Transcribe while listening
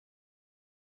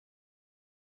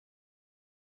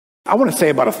I want to say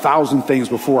about 1,000 things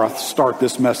before I start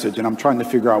this message, and I'm trying to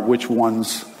figure out which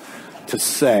ones to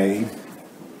say.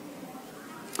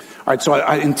 All right, so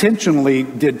I intentionally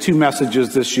did 2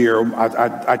 messages this year.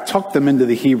 I tucked them into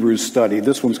the Hebrews study.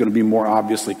 This one's going to be more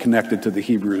obviously connected to the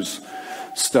Hebrews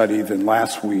study than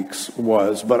last week's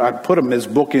was, but I put them as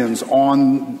bookends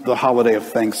on the holiday of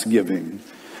Thanksgiving.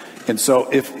 And so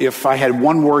if I had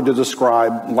one word to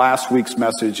describe last week's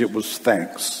message, it was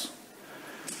thanks.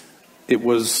 It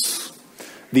was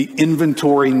the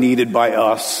inventory needed by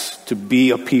us to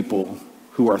be a people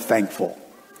who are thankful.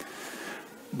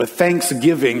 But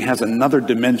Thanksgiving has another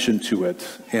dimension to it,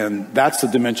 and that's the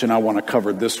dimension I want to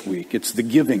cover this week. It's the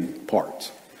giving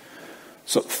part.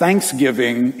 So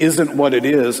Thanksgiving isn't what it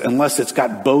is unless it's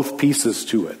got both pieces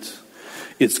to it.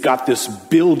 It's got this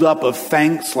buildup of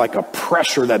thanks, like a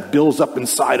pressure that builds up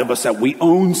inside of us, that we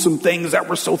own some things that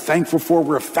we're so thankful for,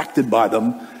 we're affected by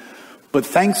them. But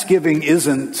Thanksgiving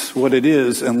isn't what it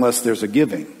is unless there's a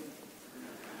giving.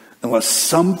 Unless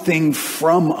something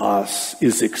from us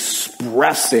is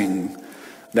expressing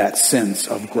that sense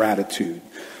of gratitude.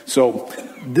 So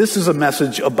this is a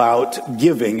message about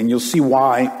giving, and you'll see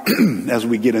why as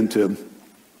we get into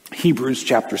Hebrews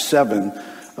chapter 7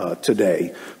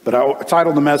 today. But I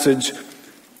titled the message,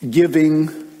 Giving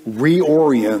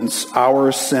Reorients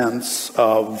Our Sense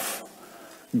of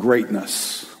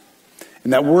Greatness.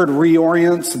 And that word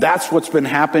reorients, that's what's been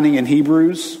happening in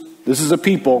Hebrews. This is a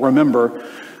people, remember,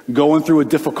 going through a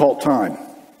difficult time.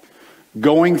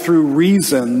 Going through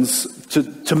reasons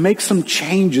to make some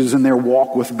changes in their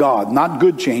walk with God. Not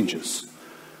good changes,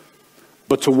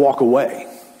 but to walk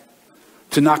away.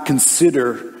 To not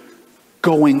consider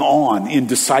going on in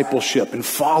discipleship and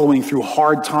following through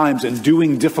hard times and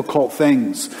doing difficult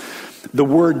things. The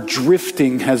word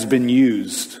drifting has been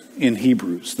used in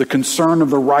Hebrews. The concern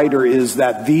of the writer is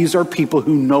that these are people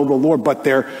who know the Lord, but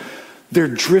they're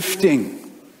drifting.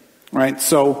 Right?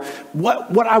 So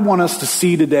what I want us to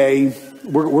see today,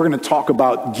 we're going to talk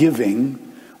about giving,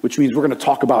 which means we're going to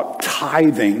talk about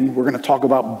tithing. We're going to talk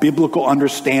about biblical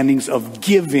understandings of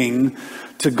giving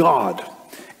to God.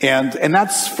 And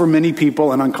that's for many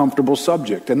people an uncomfortable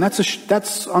subject. And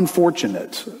that's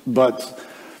unfortunate, but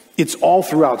it's all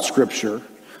throughout Scripture.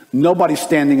 Nobody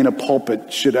standing in a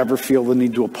pulpit should ever feel the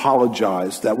need to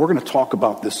apologize that we're going to talk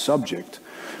about this subject.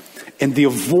 And the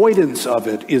avoidance of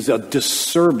it is a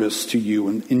disservice to you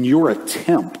in your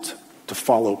attempt to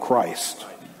follow Christ.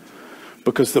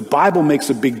 Because the Bible makes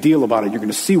a big deal about it. You're going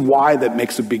to see why that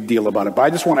makes a big deal about it. But I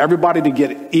just want everybody to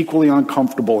get equally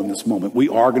uncomfortable in this moment. We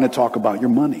are going to talk about your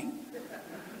money.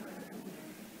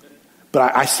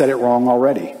 But I said it wrong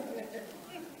already.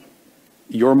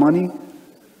 Your money?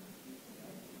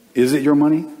 Is it your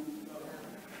money?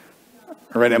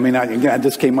 All right, I mean, again, it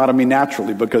just came out of me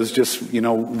naturally because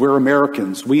we're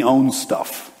Americans. We own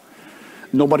stuff.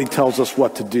 Nobody tells us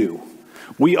what to do.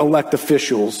 We elect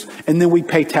officials, and then we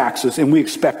pay taxes, and we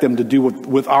expect them to do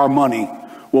with our money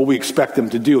what we expect them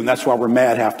to do, and that's why we're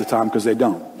mad half the time because they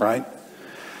don't, right?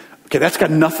 Okay, that's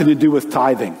got nothing to do with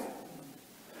tithing.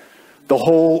 The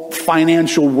whole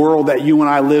financial world that you and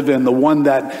I live in, the one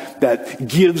that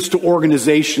gives to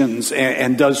organizations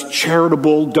and does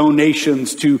charitable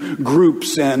donations to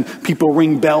groups, and people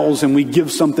ring bells and we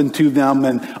give something to them,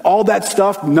 and all that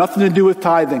stuff, nothing to do with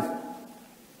tithing,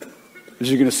 as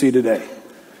you're going to see today.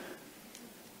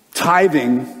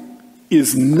 Tithing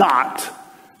is not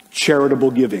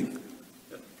charitable giving.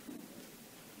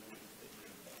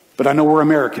 But I know we're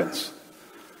Americans.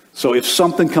 So if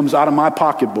something comes out of my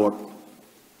pocketbook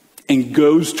and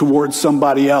goes towards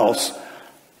somebody else,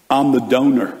 I'm the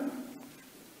donor.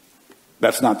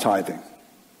 That's not tithing.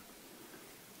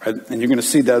 Right? And you're going to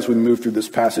see that as we move through this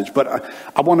passage. But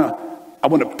I want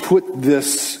to put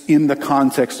this in the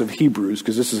context of Hebrews,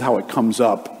 because this is how it comes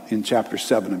up in chapter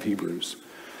 7 of Hebrews.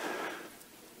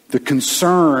 The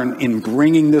concern in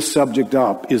bringing this subject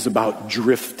up is about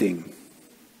drifting.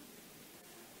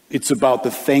 It's about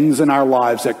the things in our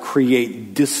lives that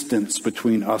create distance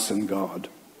between us and God.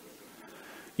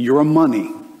 Your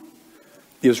money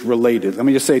is related. Let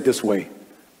me just say it this way.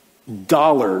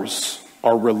 Dollars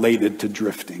are related to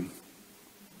drifting.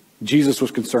 Jesus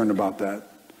was concerned about that.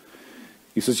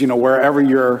 He says, wherever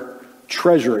your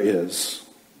treasure is,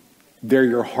 there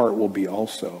your heart will be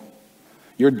also.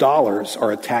 Your dollars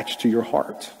are attached to your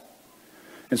heart.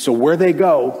 And so where they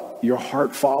go, your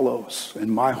heart follows,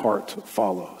 and my heart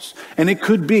follows. And it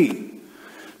could be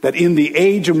that in the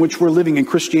age in which we're living in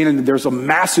Christianity, there's a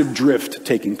massive drift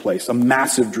taking place, a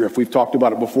massive drift. We've talked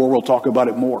about it before. We'll talk about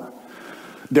it more.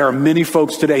 There are many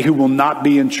folks today who will not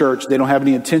be in church. They don't have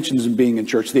any intentions of being in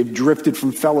church. They've drifted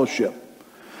from fellowship.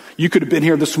 You could have been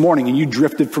here this morning and you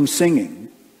drifted from singing.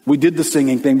 We did the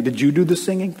singing thing, but did you do the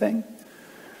singing thing?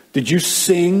 Did you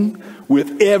sing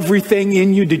with everything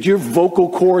in you? Did your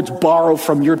vocal cords borrow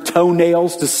from your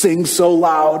toenails to sing so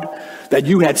loud that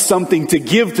you had something to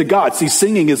give to God? See,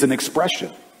 singing is an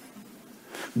expression.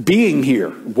 Being here,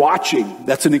 watching,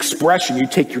 that's an expression. You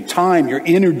take your time, your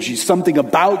energy, something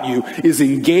about you is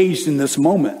engaged in this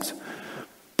moment.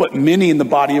 But many in the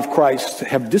body of Christ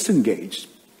have disengaged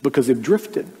because they've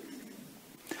drifted.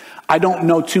 I don't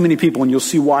know too many people, and you'll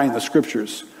see why in the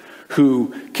scriptures,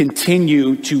 who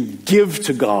continue to give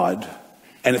to God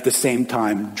and at the same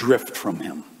time drift from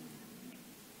him.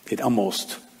 It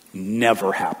almost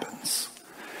never happens.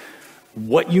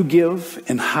 What you give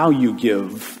and how you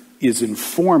give is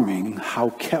informing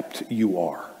how kept you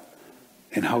are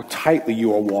and how tightly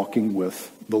you are walking with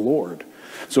the Lord.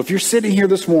 So if you're sitting here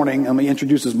this morning, I'm going to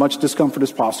introduce as much discomfort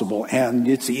as possible, and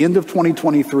it's the end of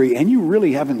 2023 and you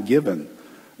really haven't given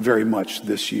very much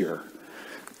this year,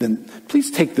 then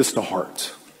please take this to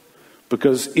heart,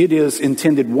 because it is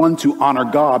intended, one, to honor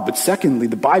God, but secondly,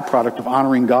 the byproduct of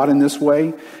honoring God in this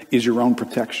way is your own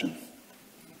protection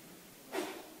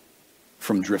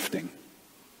from drifting.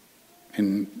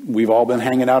 And we've all been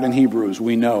hanging out in Hebrews.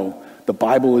 We know the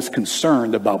Bible is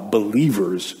concerned about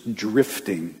believers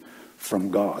drifting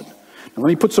from God. Now, let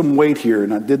me put some weight here,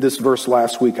 and I did this verse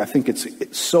last week. I think it's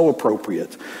so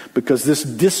appropriate because this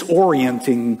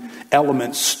disorienting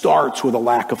element starts with a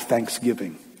lack of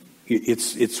thanksgiving.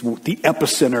 It's the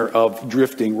epicenter of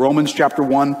drifting. Romans chapter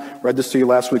 1, read this to you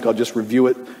last week. I'll just review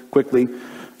it quickly.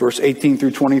 Verse 18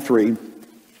 through 23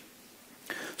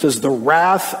 says, "The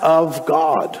wrath of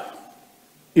God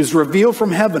is revealed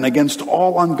from heaven against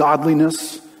all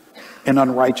ungodliness and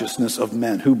unrighteousness of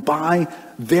men, who by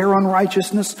their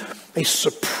unrighteousness they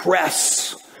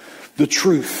suppress the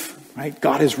truth." Right?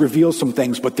 God has revealed some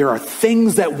things, but there are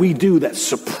things that we do that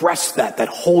suppress that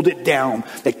hold it down,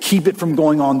 that keep it from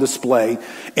going on display.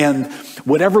 And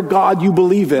whatever God you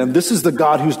believe in, this is the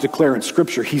God who's declared in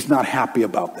Scripture, he's not happy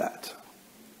about that.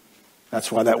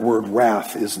 That's why that word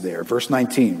wrath is there. Verse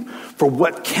 19, "For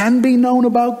what can be known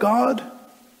about God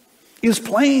is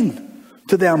plain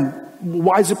to them."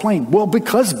 Why is it plain? Well,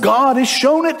 because God has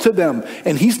shown it to them,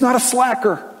 and he's not a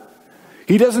slacker.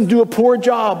 He doesn't do a poor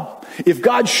job. If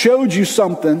God showed you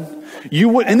something, you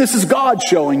would, and this is God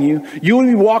showing you, you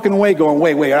wouldn't be walking away going,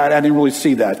 wait, I didn't really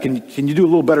see that. Can you do a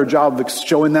little better job of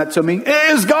showing that to me?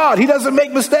 It is God. He doesn't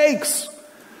make mistakes.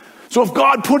 So if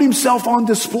God put himself on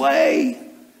display,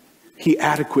 he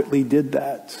adequately did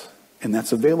that. And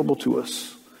that's available to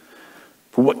us.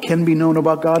 For what can be known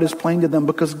about God is plain to them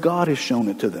because God has shown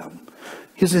it to them.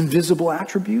 His invisible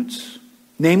attributes,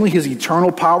 namely his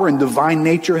eternal power and divine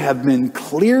nature, have been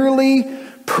clearly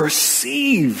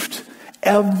perceived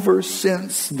ever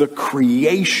since the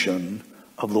creation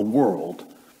of the world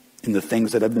in the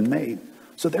things that have been made.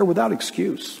 So they're without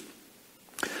excuse.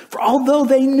 For although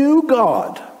they knew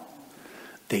God,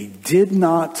 they did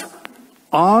not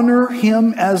honor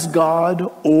him as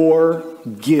God or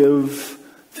give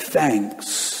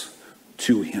thanks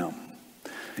to him.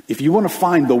 If you want to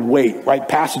find the weight, right?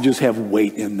 Passages have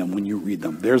weight in them when you read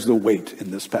them. There's the weight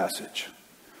in this passage.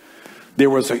 There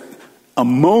was a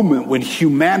moment when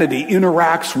humanity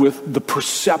interacts with the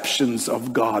perceptions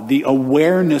of God, the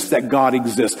awareness that God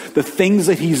exists, the things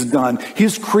that he's done,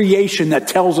 his creation that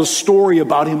tells a story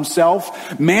about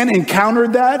himself. Man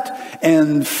encountered that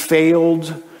and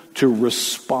failed to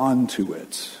respond to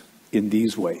it in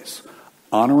these ways: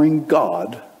 honoring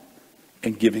God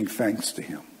and giving thanks to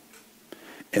him.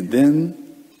 And then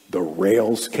the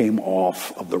rails came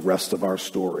off of the rest of our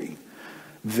story.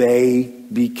 They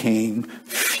became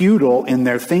futile in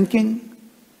their thinking,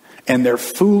 and their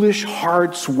foolish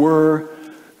hearts were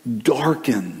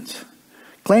darkened.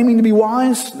 Claiming to be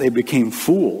wise, they became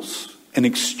fools and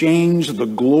exchanged the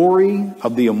glory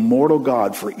of the immortal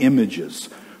God for images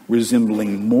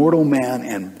resembling mortal man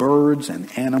and birds and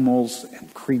animals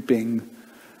and creeping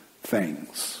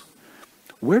things.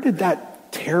 Where did that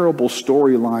terrible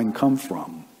storyline come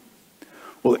from?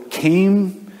 Well, it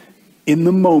came in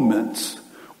the moment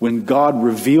when God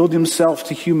revealed himself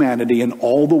to humanity in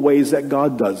all the ways that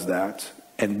God does that,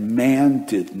 and man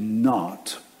did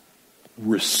not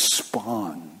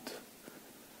respond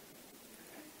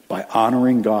by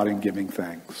honoring God and giving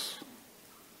thanks.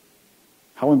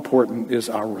 How important is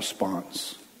our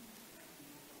response?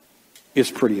 It's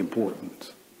pretty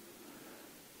important.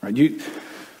 Right?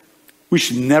 We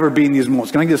should never be in these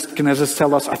moments. Can I just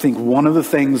tell us, I think one of the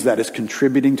things that is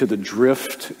contributing to the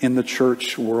drift in the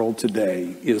church world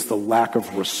today is the lack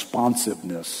of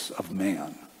responsiveness of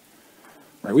man.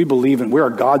 Right? We're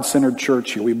a God-centered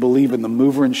church here. We believe in the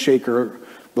mover and shaker.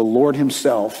 The Lord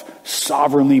himself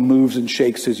sovereignly moves and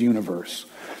shakes his universe.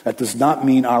 That does not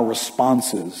mean our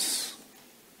responses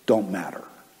don't matter.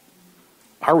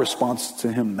 Our response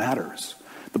to him matters.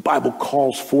 The Bible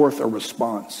calls forth a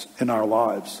response in our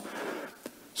lives.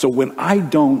 So when I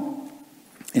don't,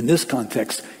 in this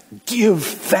context, give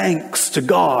thanks to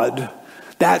God,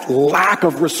 that lack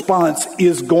of response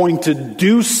is going to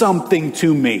do something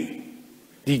to me.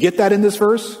 Do you get that in this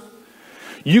verse?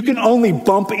 You can only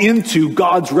bump into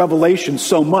God's revelation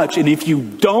so much, and if you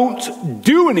don't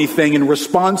do anything in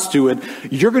response to it,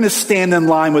 you're going to stand in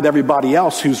line with everybody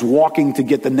else who's walking to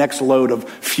get the next load of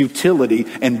futility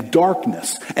and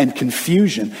darkness and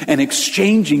confusion and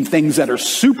exchanging things that are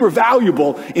super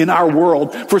valuable in our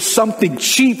world for something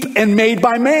cheap and made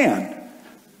by man.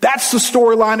 That's the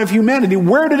storyline of humanity.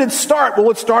 Where did it start?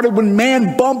 Well, it started when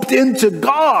man bumped into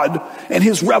God and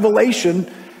his revelation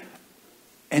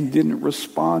and didn't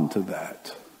respond to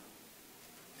that.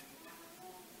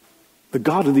 The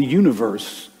God of the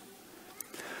universe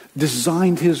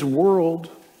designed his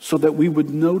world so that we would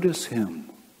notice him.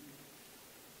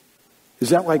 Is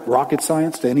that like rocket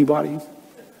science to anybody?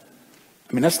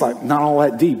 I mean, that's like not all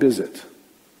that deep, is it?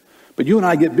 But you and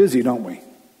I get busy, don't we?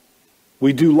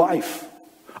 We do life.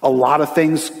 A lot of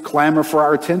things clamor for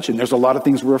our attention. There's a lot of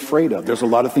things we're afraid of. There's a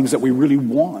lot of things that we really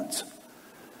want.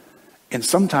 And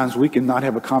sometimes we cannot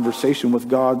have a conversation with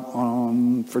God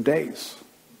for days.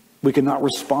 We cannot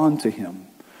respond to him.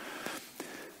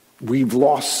 We've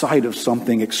lost sight of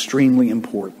something extremely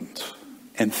important.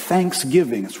 And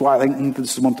Thanksgiving, that's why I think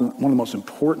this is one of the most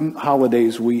important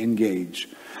holidays we engage.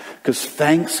 Because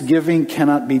Thanksgiving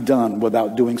cannot be done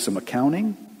without doing some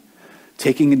accounting,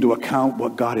 taking into account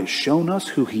what God has shown us,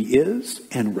 who he is,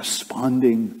 and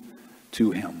responding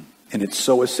to him. And it's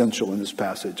so essential in this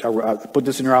passage. I put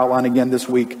this in your outline again this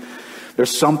week.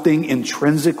 There's something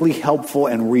intrinsically helpful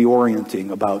and reorienting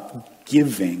about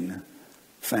giving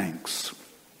thanks.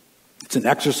 It's an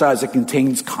exercise that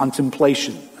contains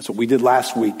contemplation. That's what we did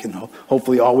last week and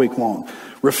hopefully all week long.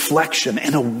 Reflection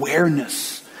and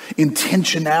awareness,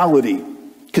 intentionality,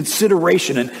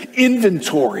 consideration and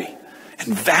inventory.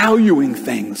 And valuing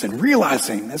things and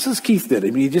realizing, this is Keith did.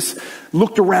 I mean, he just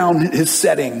looked around his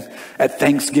setting at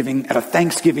Thanksgiving, at a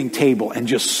Thanksgiving table, and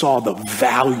just saw the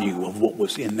value of what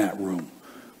was in that room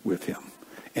with him.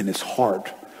 And his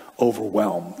heart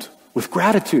overwhelmed with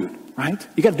gratitude, right?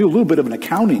 You got to do a little bit of an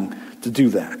accounting to do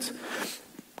that.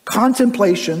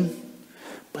 Contemplation,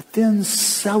 but then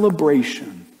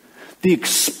celebration. The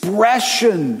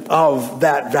expression of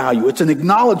that value. It's an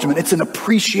acknowledgement. It's an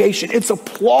appreciation. It's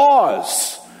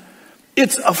applause.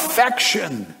 It's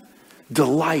affection,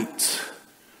 delight,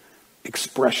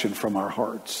 expression from our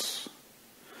hearts.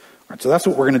 All right, so that's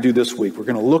what we're going to do this week. We're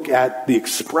going to look at the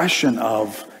expression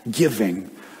of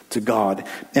giving to God.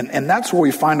 And that's where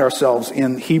we find ourselves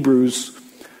in Hebrews,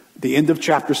 the end of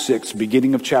chapter 6,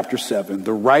 beginning of chapter 7.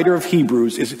 The writer of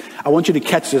Hebrews is, I want you to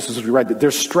catch this as we write it.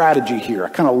 There's strategy here. I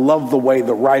kind of love the way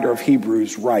the writer of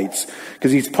Hebrews writes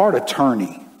because he's part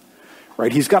attorney,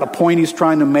 right? He's got a point he's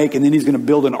trying to make and then he's going to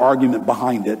build an argument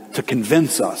behind it to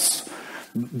convince us.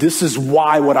 This is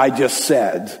why what I just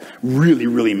said really,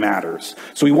 really matters.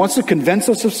 So he wants to convince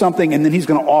us of something and then he's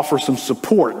going to offer some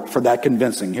support for that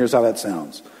convincing. Here's how that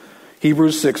sounds.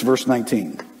 Hebrews 6, verse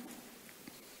 19.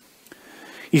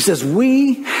 He says,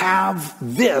 we have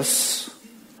this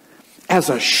as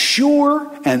a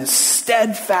sure and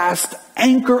steadfast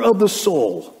anchor of the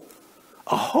soul,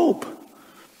 a hope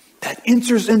that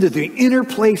enters into the inner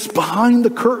place behind the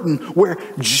curtain where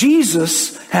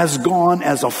Jesus has gone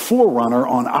as a forerunner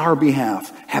on our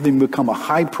behalf, having become a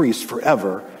high priest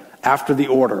forever after the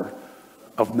order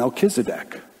of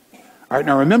Melchizedek. All right,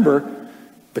 now remember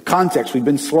the context. We've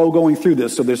been slow going through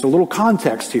this, so there's a little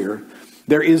context here.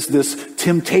 There is this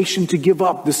temptation to give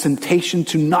up, this temptation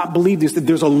to not believe this, that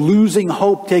there's a losing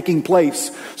hope taking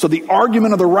place. So the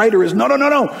argument of the writer is,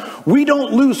 no. We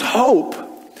don't lose hope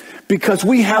because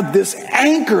we have this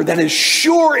anchor that is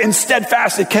sure and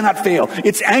steadfast. It cannot fail.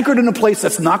 It's anchored in a place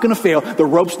that's not going to fail. The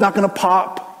rope's not going to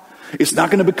pop. It's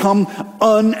not going to become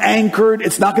unanchored.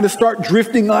 It's not going to start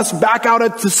drifting us back out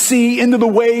at the sea into the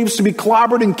waves to be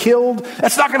clobbered and killed.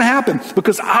 That's not going to happen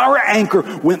because our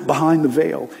anchor went behind the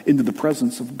veil into the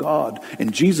presence of God.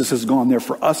 And Jesus has gone there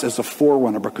for us as a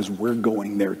forerunner because we're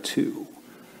going there too.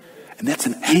 And that's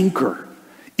an anchor.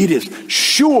 It is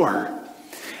sure.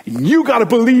 And you got to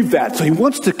believe that. So he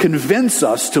wants to convince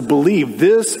us to believe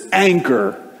this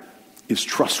anchor is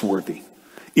trustworthy.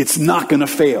 It's not going to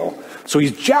fail. So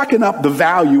he's jacking up the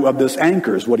value of this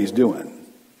anchor is what he's doing.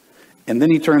 And then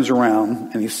he turns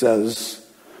around and he says,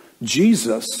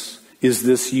 Jesus is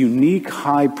this unique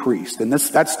high priest. And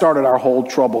that started our whole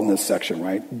trouble in this section,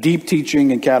 right? Deep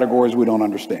teaching in categories we don't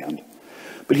understand.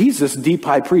 But he's this deep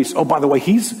high priest. Oh, by the way,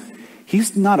 he's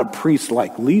not a priest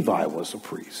like Levi was a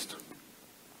priest.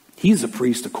 He's a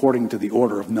priest according to the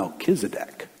order of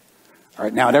Melchizedek. All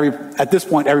right, now at this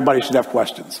point, everybody should have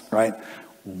questions, right?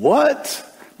 What?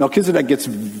 Melchizedek gets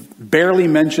barely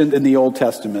mentioned in the Old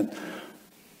Testament,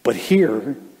 but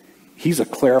here, he's a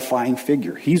clarifying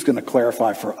figure. He's going to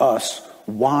clarify for us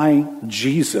why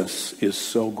Jesus is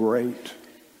so great.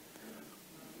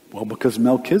 Well, because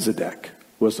Melchizedek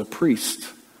was a priest,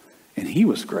 and he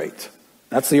was great.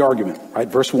 That's the argument, right?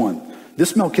 Verse 1.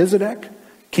 This Melchizedek,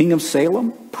 king of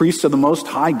Salem, priest of the Most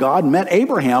High God, met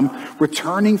Abraham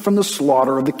returning from the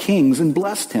slaughter of the kings and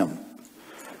blessed him.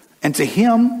 And to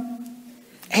him,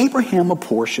 Abraham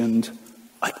apportioned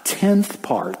a 10th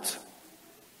part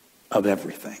of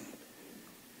everything.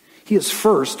 He is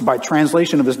first, by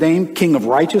translation of his name, King of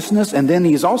Righteousness, and then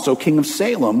he is also King of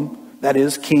Salem, that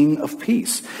is, King of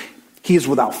Peace. He is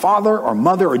without father or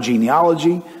mother or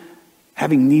genealogy,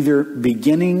 having neither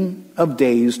beginning of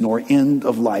days nor end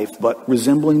of life, but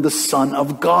resembling the Son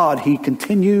of God. He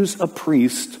continues a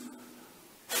priest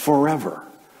forever.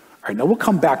 All right, now we'll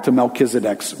come back to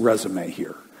Melchizedek's resume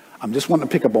here. I'm just wanting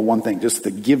to pick up on one thing, just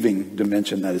the giving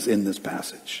dimension that is in this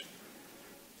passage.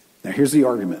 Now here's the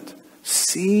argument.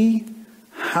 See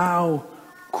how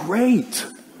great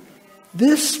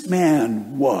this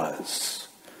man was,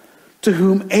 to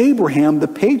whom Abraham the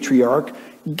patriarch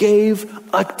gave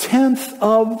a 10th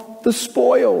of the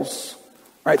spoils.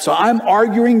 All right, so I'm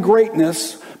arguing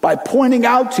greatness by pointing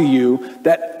out to you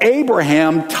that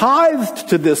Abraham tithed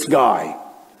to this guy.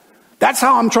 That's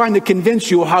how I'm trying to convince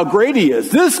you how great he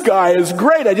is. This guy is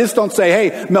great. I just don't say,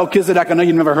 hey, Melchizedek, I know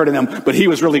you've never heard of him, but he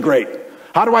was really great.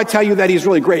 How do I tell you that he's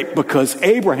really great? Because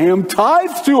Abraham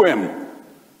tithed to him.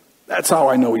 That's how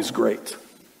I know he's great.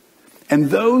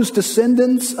 And those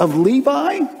descendants of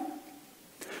Levi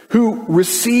who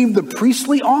received the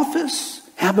priestly office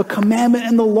have a commandment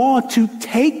in the law to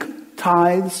take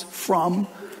tithes from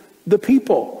the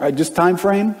people. All right, just time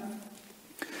frame.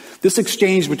 This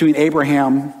exchange between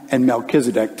Abraham and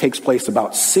Melchizedek takes place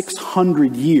about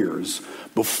 600 years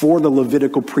before the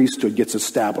Levitical priesthood gets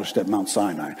established at Mount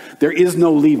Sinai. There is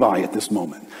no Levi at this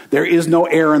moment. There is no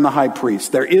Aaron the high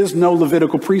priest. There is no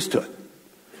Levitical priesthood.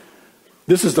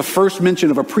 This is the first mention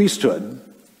of a priesthood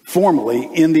formally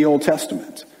in the Old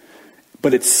Testament.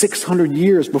 But it's 600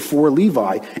 years before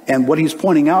Levi. And what he's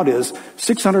pointing out is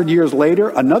 600 years later,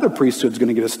 another priesthood is going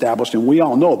to get established. And we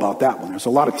all know about that one. There's a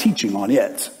lot of teaching on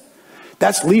it.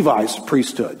 That's Levi's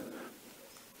priesthood.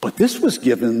 But this was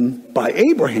given by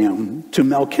Abraham to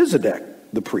Melchizedek,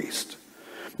 the priest.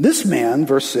 This man,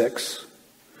 verse 6,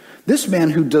 this man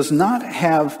who does not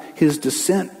have his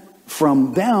descent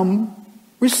from them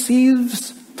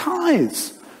receives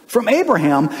tithes from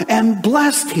Abraham and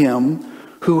blessed him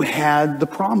who had the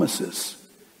promises.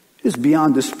 It is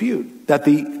beyond dispute that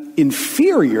the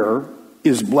inferior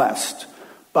is blessed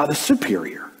by the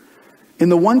superior. In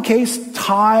the one case,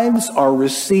 tithes are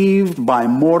received by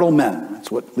mortal men. That's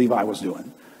what Levi was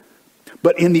doing.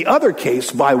 But in the other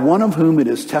case, by one of whom it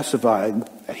is testified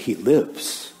that he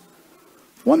lives.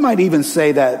 One might even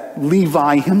say that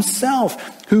Levi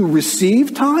himself, who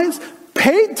received tithes,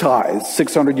 paid tithes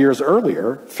 600 years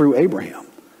earlier through Abraham.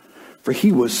 For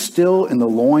he was still in the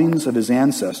loins of his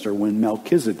ancestor when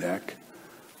Melchizedek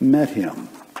met him.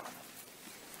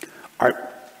 All right.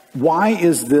 Why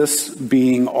is this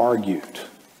being argued?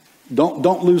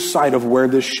 Don't lose sight of where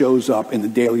this shows up in the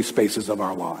daily spaces of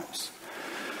our lives.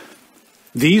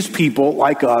 These people,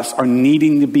 like us, are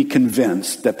needing to be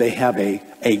convinced that they have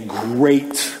a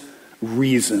great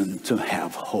reason to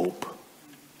have hope.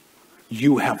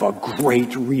 You have a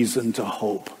great reason to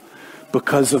hope.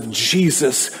 Because of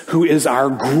Jesus, who is our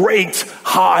great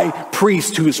high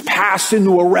priest, who is passed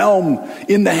into a realm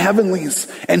in the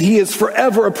heavenlies, and he is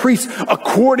forever a priest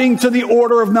according to the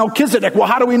order of Melchizedek. Well,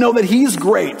 how do we know that he's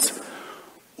great?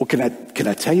 Well, can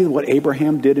I tell you what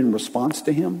Abraham did in response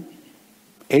to him?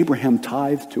 Abraham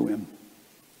tithed to him.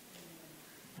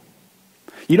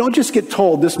 You don't just get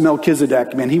told this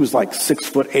Melchizedek, man, he was like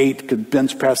 6'8", could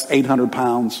bench press 800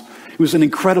 pounds. He was an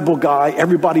incredible guy.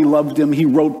 Everybody loved him. He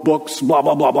wrote books, blah,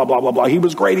 blah, blah, blah, blah, blah, blah. He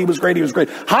was great. He was great. He was great.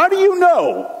 How do you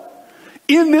know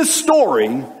in this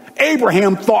story,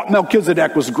 Abraham thought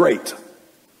Melchizedek was great?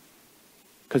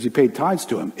 Because he paid tithes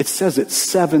to him. It says it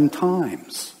 7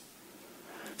 times.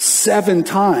 7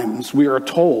 times we are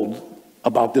told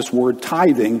about this word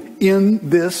tithing in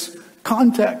this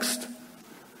context.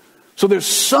 So there's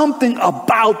something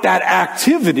about that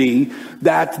activity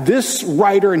that this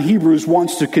writer in Hebrews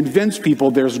wants to convince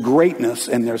people there's greatness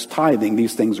and there's tithing.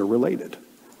 These things are related.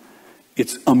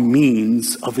 It's a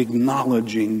means of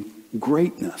acknowledging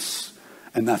greatness.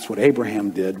 And that's what Abraham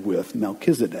did with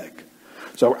Melchizedek.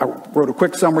 So I wrote a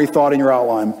quick summary thought in your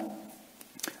outline.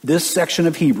 This section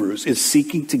of Hebrews is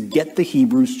seeking to get the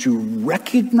Hebrews to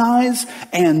recognize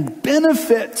and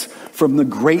benefit from the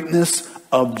greatness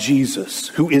of Jesus,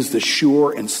 who is the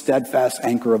sure and steadfast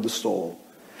anchor of the soul.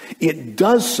 It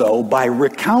does so by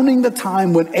recounting the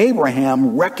time when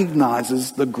Abraham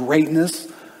recognizes the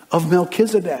greatness of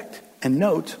Melchizedek. And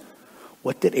note,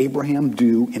 what did Abraham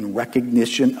do in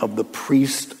recognition of the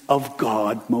priest of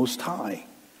God Most High?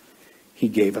 He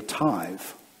gave a tithe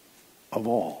of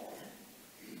all.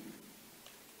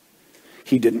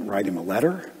 He didn't write him a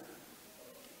letter.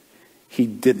 He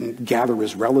didn't gather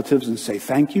his relatives and say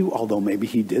thank you, although maybe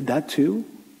he did that too.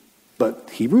 But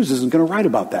Hebrews isn't going to write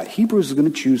about that. Hebrews is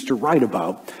going to choose to write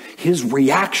about his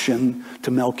reaction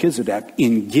to Melchizedek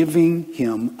in giving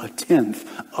him a tenth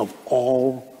of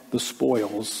all the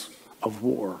spoils of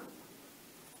war.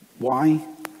 Why?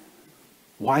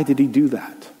 Why did he do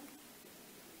that?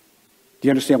 Do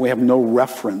you understand? We have no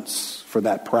reference for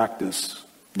that practice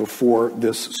before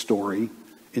this story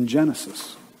in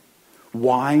Genesis.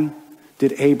 Why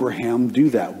did Abraham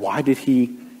do that? Why did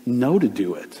he know to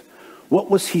do it? What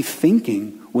was he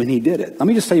thinking when he did it? Let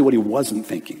me just tell you what he wasn't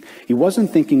thinking. He wasn't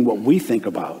thinking what we think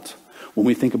about when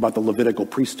we think about the Levitical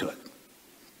priesthood.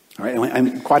 All right?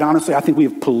 And quite honestly, I think we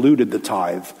have polluted the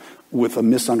tithe with a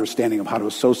misunderstanding of how to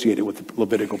associate it with the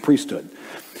Levitical priesthood.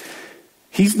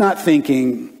 He's not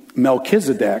thinking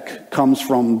Melchizedek comes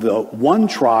from the one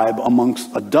tribe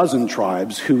amongst a dozen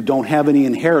tribes who don't have any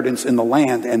inheritance in the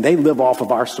land and they live off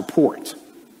of our support.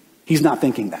 He's not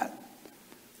thinking that,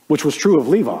 which was true of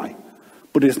Levi,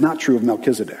 but it is not true of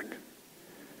Melchizedek.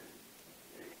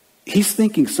 He's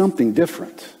thinking something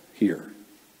different here.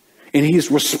 And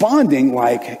he's responding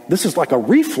like, this is like a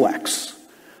reflex.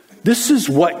 This is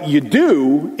what you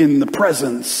do in the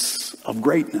presence of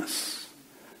greatness.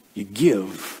 You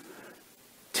give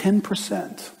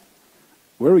 10%.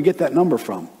 Where do we get that number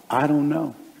from? I don't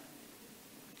know.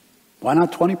 Why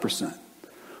not 20%?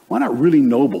 Why not really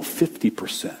noble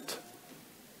 50%?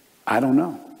 I don't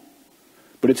know.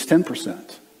 But it's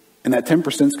 10%. And that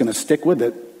 10% is going to stick with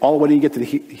it. All the way to you get to the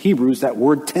Hebrews, that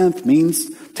word tenth means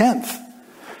tenth.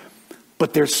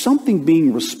 But there's something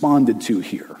being responded to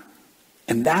here.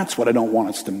 And that's what I don't want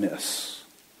us to miss.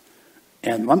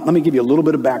 And let me give you a little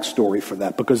bit of backstory for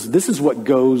that, because this is what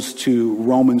goes to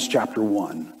Romans chapter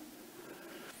 1.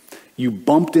 You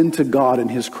bumped into God and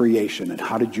his creation, and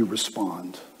how did you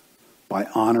respond? By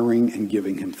honoring and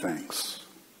giving him thanks.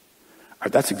 All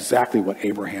right, that's exactly what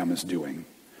Abraham is doing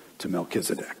to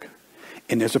Melchizedek.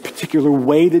 And there's a particular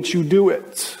way that you do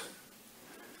it.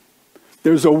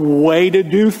 There's a way to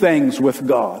do things with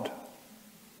God.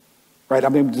 Right?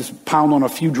 I'm going to just pound on a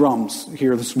few drums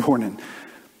here this morning.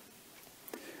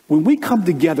 When we come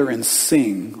together and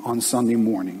sing on Sunday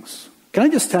mornings, can I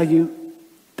just tell you,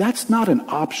 that's not an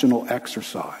optional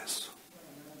exercise.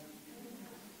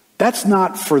 That's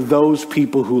not for those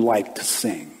people who like to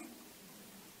sing.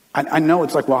 I know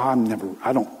it's like, well,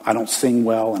 I don't sing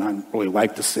well, and I don't really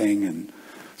like to sing, and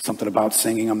something about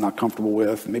singing I'm not comfortable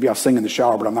with. Maybe I'll sing in the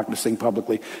shower, but I'm not going to sing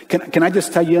publicly. Can I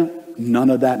just tell you, none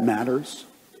of that matters.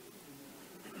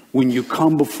 When you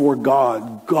come before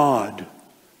God, God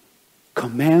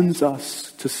commands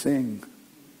us to sing.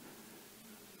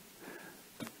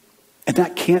 And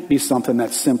that can't be something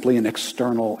that's simply an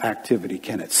external activity,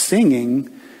 can it?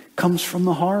 Singing comes from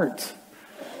the heart.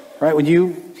 Right? When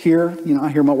you hear, I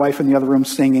hear my wife in the other room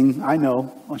singing, I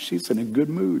know, well, she's in a good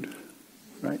mood.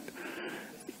 Right?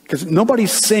 Because nobody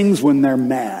sings when they're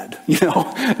mad.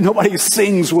 Nobody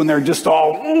sings when they're just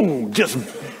all, just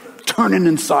turning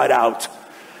inside out.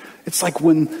 It's like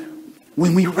when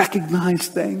we recognize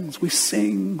things, we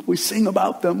sing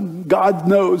about them. God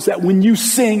knows that when you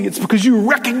sing, it's because you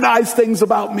recognize things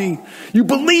about me. You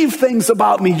believe things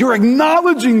about me. You're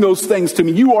acknowledging those things to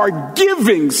me. You are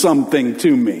giving something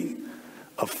to me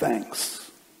of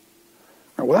thanks.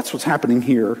 All right, well, that's what's happening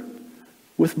here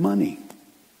with money.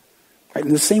 Right,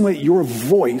 in the same way, your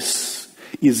voice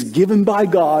is given by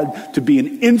God to be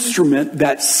an instrument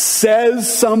that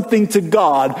says something to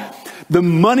God. The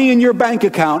money in your bank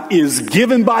account is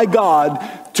given by God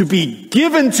to be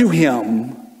given to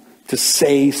him to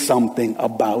say something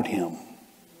about him.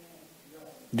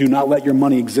 Do not let your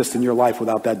money exist in your life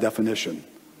without that definition.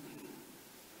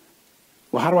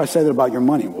 Well, how do I say that about your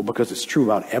money? Well, because it's true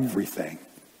about everything.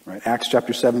 Right? Acts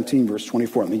chapter 17, verse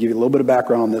 24. Let me give you a little bit of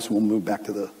background on this, and we'll move back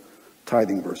to the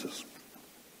tithing verses.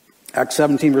 Acts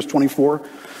 17, verse 24,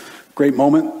 great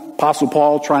moment. Apostle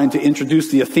Paul trying to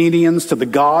introduce the Athenians to the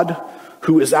God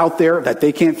who is out there, that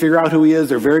they can't figure out who he is.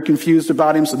 They're very confused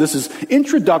about him. So this is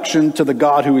introduction to the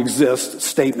God who exists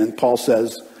statement. Paul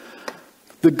says,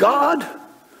 the God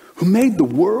who made the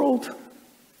world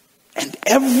and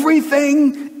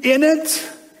everything in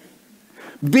it,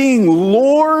 being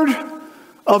Lord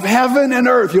of heaven and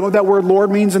earth. You know what that word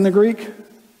Lord means in the Greek?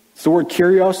 It's the word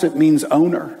kyrios. It means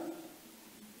owner.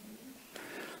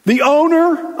 The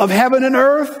owner of heaven and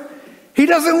earth. He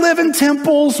doesn't live in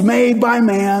temples made by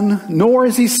man, nor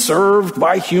is he served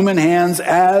by human hands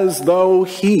as though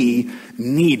he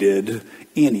needed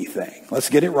anything. Let's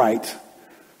get it right.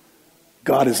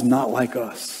 God is not like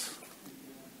us.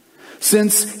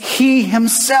 Since he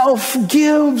himself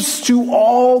gives to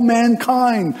all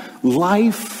mankind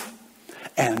life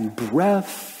and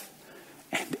breath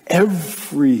and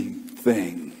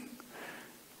everything.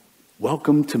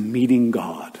 Welcome to meeting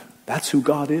God. That's who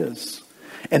God is.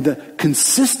 And the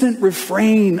consistent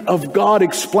refrain of God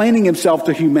explaining himself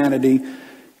to humanity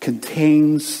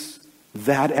contains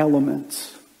that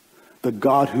element. The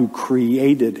God who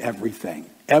created everything.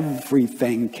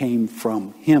 Everything came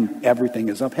from him. Everything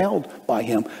is upheld by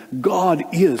him. God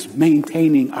is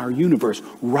maintaining our universe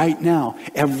right now,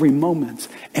 every moment.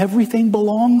 Everything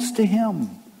belongs to him.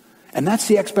 And that's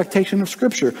the expectation of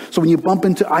Scripture. So when you bump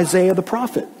into Isaiah the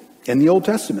prophet in the Old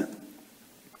Testament,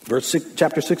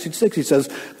 chapter 66, he says,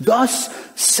 thus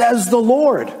says the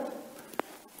Lord,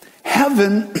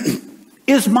 heaven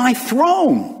is my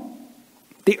throne,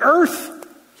 the earth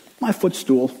my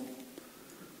footstool.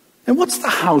 And what's the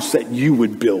house that you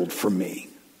would build for me?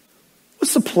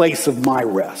 What's the place of my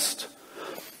rest?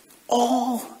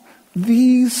 All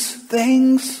these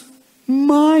things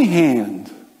my hand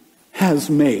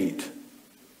has made.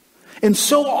 And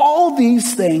so all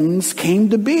these things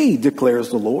came to be, declares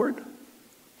the Lord.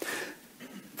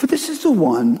 For this is the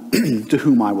one to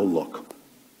whom I will look.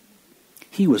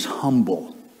 He was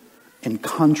humble and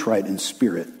contrite in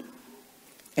spirit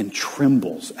and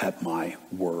trembles at my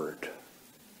word.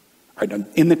 All right,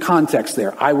 in the context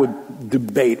there, I would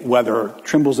debate whether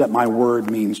trembles at my word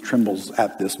means trembles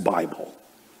at this Bible.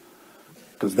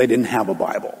 Because they didn't have a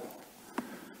Bible.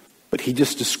 But he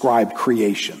just described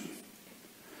creation.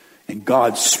 And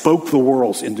God spoke the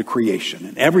worlds into creation.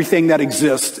 And everything that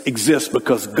exists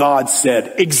because God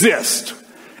said, exist.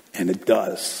 And it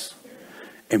does.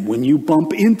 And when you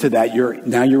bump into that, you're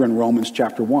in Romans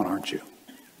chapter 1, aren't you?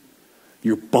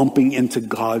 You're bumping into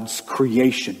God's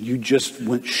creation. You just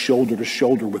went shoulder to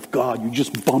shoulder with God. You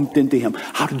just bumped into him.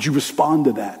 How did you respond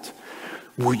to that?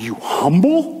 Were you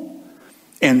humble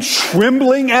and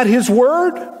trembling at his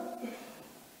word?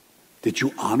 Did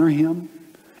you honor him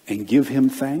and give him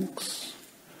thanks?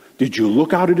 Did you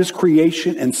look out at his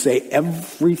creation and say,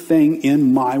 everything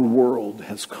in my world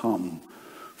has come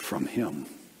from him?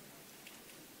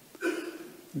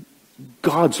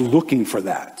 God's looking for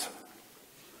that.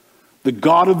 The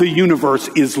God of the universe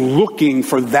is looking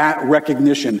for that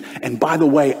recognition. And by the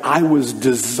way, I was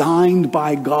designed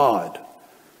by God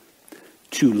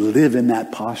to live in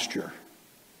that posture.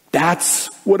 That's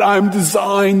what I'm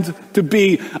designed to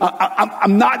be.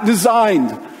 I'm not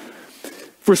designed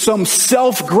for some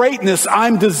self-greatness.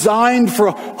 I'm designed for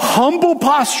a humble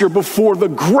posture before the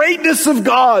greatness of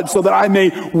God so that I may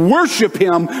worship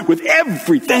him with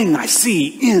everything I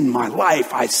see in my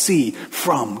life. I see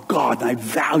from God, and I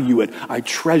value it, I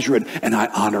treasure it, and I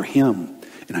honor him,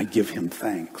 and I give him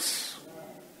thanks.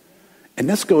 And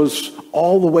this goes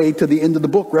all the way to the end of the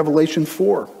book, Revelation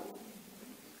 4,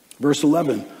 verse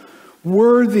 11.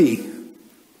 Worthy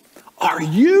are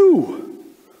you,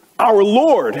 our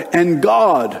Lord and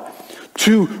God,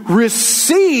 to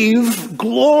receive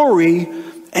glory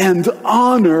and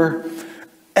honor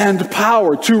and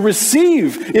power. To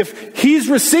receive. If he's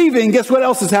receiving, guess what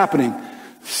else is happening?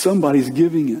 Somebody's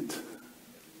giving it.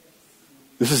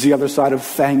 This is the other side of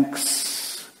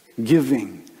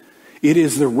thanksgiving. It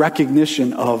is the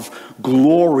recognition of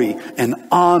glory and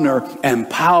honor and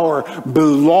power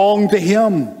belong to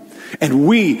him. And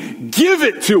we give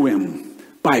it to him.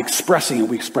 By expressing it,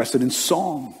 we express it in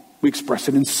song. We express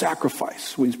it in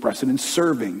sacrifice. We express it in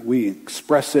serving. We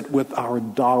express it with our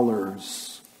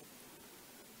dollars.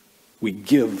 We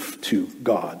give to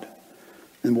God.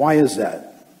 And why is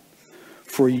that?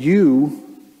 For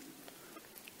you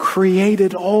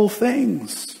created all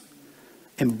things,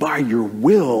 and by your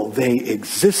will they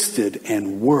existed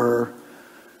and were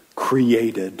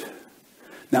created.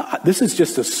 Now, this is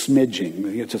just a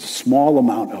smidging. It's just a small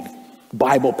amount of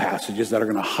Bible passages that are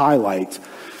going to highlight,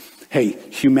 hey,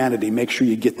 humanity, make sure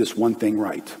you get this one thing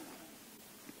right.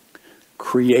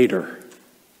 creator,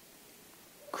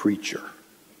 creature.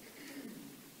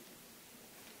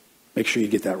 Make sure you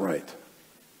get that right.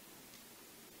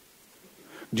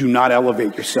 Do not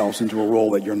elevate yourselves into a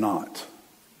role that you're not.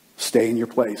 Stay in your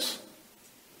place.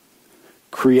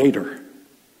 Creator,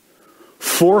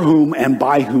 for whom and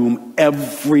by whom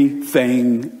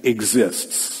everything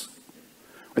exists.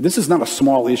 This is not a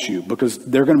small issue, because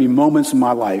there are going to be moments in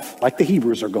my life, like the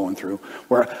Hebrews are going through,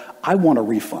 where I want a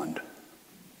refund.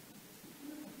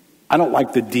 I don't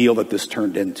like the deal that this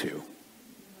turned into.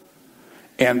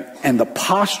 And the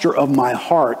posture of my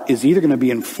heart is either going to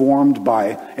be informed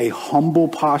by a humble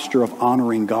posture of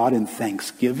honoring God in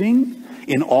thanksgiving.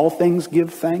 In all things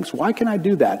give thanks. Why can I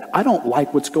do that? I don't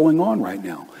like what's going on right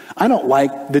now. I don't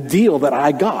like the deal that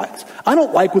I got. I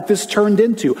don't like what this turned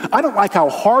into. I don't like how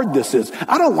hard this is.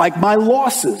 I don't like my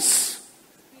losses.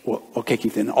 Well, okay,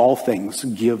 Keith, in all things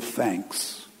give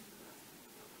thanks.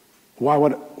 Why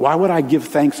would I give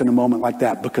thanks in a moment like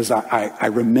that? Because I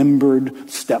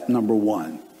remembered step number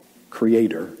one,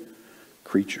 creator,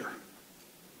 creature.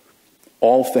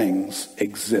 All things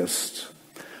exist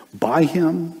by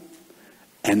him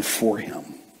and for him.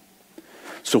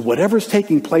 So whatever's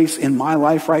taking place in my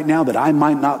life right now that I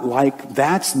might not like,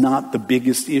 that's not the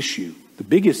biggest issue. The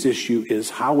biggest issue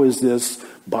is, how is this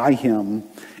by him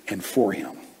and for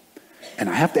him? And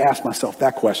I have to ask myself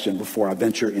that question before I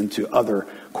venture into other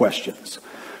questions.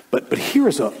 But here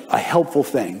is a helpful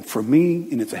thing for me,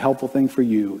 and it's a helpful thing for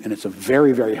you, and it's a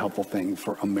very, very helpful thing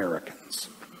for Americans.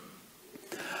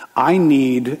 I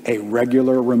need a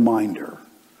regular reminder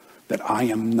that I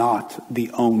am not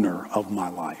the owner of my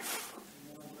life.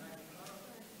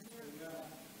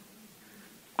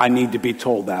 I need to be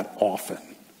told that often.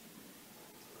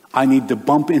 I need to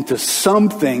bump into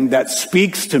something that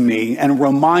speaks to me and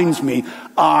reminds me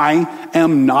I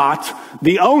am not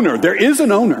the owner. There is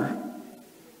an owner.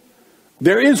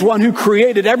 There is one who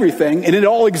created everything, and it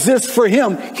all exists for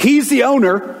him. He's the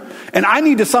owner, and I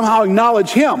need to somehow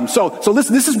acknowledge him. So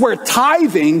listen, this is where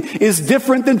tithing is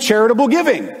different than charitable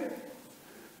giving.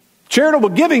 Charitable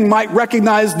giving might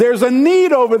recognize there's a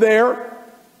need over there.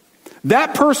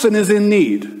 That person is in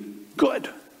need. Good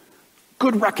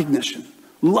recognition.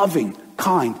 Loving,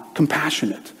 kind,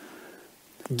 compassionate.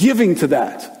 Giving to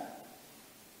that.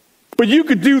 But you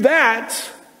could do that.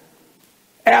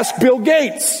 Ask Bill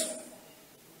Gates.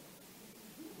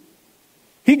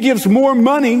 He gives more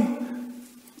money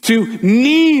to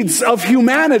needs of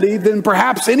humanity than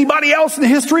perhaps anybody else in the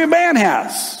history of man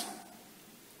has.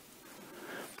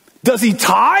 Does he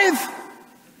tithe?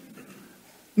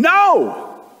 No.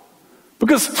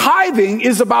 Because tithing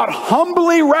is about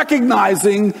humbly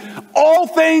recognizing all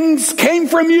things came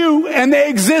from you and they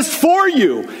exist for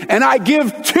you. And I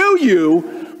give to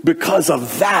you because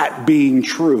of that being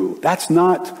true. That's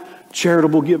not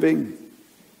charitable giving.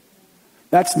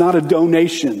 That's not a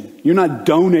donation. You're not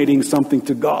donating something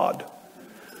to God.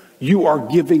 You are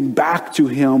giving back to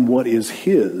him what is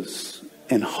his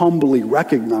and humbly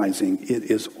recognizing it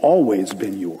has always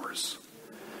been yours.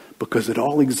 Because it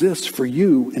all exists for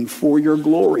you and for your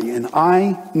glory. And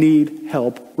I need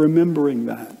help remembering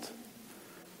that.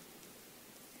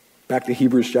 Back to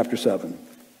Hebrews chapter 7.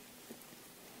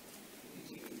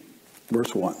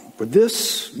 Verse 1. For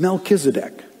this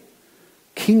Melchizedek,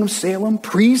 king of Salem,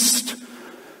 priest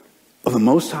of the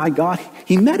Most High God,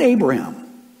 he met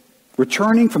Abraham,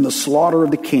 returning from the slaughter of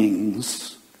the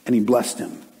kings, and he blessed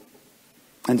him.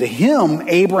 And to him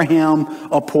Abraham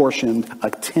apportioned a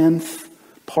 10th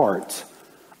part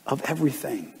of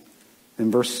everything.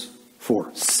 In verse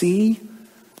 4, see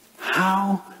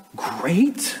how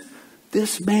great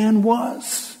this man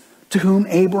was, to whom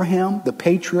Abraham, the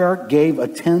patriarch, gave a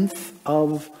 10th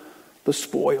of the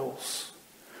spoils.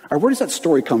 All right, where does that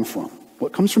story come from? Well,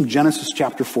 it comes from Genesis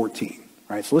chapter 14.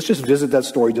 All right, so let's just visit that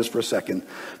story just for a second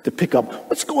to pick up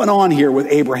what's going on here with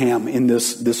Abraham in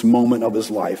this moment of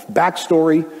his life.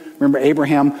 Backstory, remember,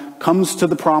 Abraham comes to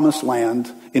the promised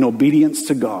land in obedience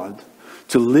to God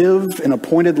to live an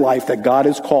appointed life that God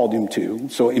has called him to.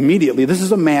 So immediately, this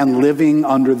is a man living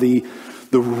under the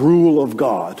rule of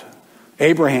God.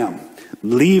 Abraham,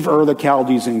 leave Ur the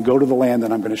Chaldees and go to the land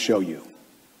that I'm going to show you.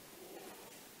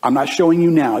 I'm not showing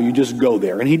you now, you just go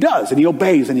there. And he does, and he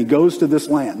obeys, and he goes to this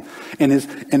land. And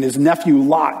his nephew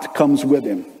Lot comes with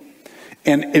him.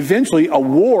 And eventually a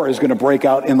war is going to break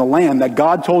out in the land that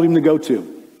God told him to go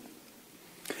to.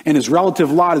 And his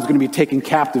relative Lot is going to be taken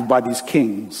captive by these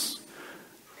kings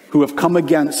who have come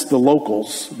against the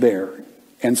locals there.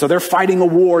 And so they're fighting a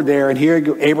war there, and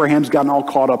here Abraham's gotten all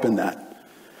caught up in that.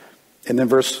 And then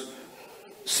verse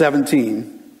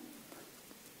 17,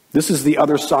 this is the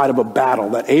other side of a battle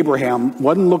that Abraham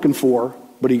wasn't looking for.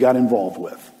 but he got involved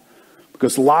with.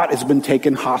 Because Lot has been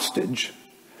taken hostage,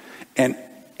 and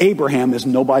Abraham is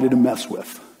nobody to mess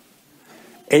with.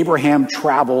 Abraham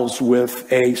travels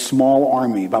with a small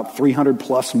army, about 300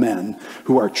 plus men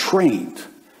who are trained,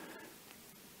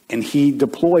 and he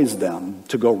deploys them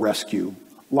to go rescue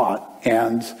Lot,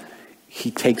 and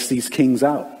he takes these kings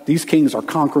out. These kings are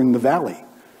conquering the valley.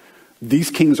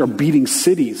 These kings are beating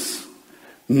cities,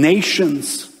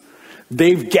 nations.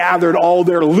 They've gathered all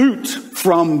their loot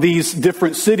from these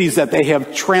different cities that they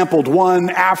have trampled one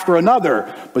after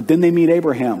another. But then they meet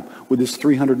Abraham with his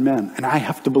 300 men. And I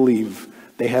have to believe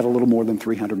they had a little more than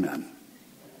 300 men.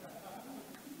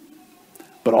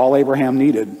 But all Abraham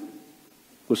needed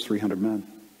was 300 men.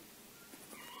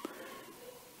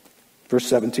 Verse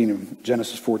 17 of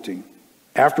Genesis 14.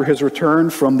 After his return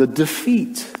from the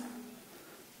defeat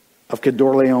of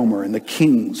Kedorlaomer and the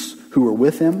kings who were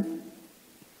with him,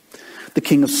 the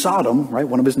king of Sodom, right,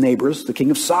 one of his neighbors, the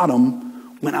king of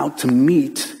Sodom, went out to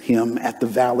meet him at the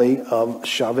valley of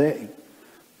Shaveh.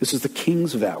 This is the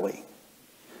king's valley.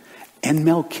 And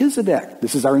Melchizedek,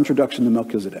 this is our introduction to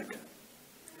Melchizedek.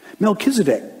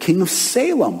 Melchizedek, king of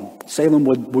Salem. Salem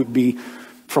would be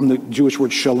from the Jewish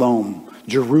word shalom,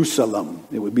 Jerusalem.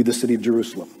 It would be the city of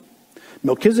Jerusalem.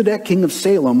 Melchizedek, king of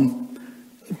Salem,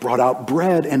 brought out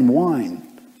bread and wine.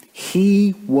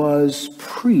 He was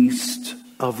priest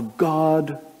of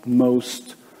God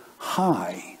Most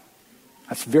High.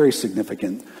 That's very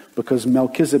significant because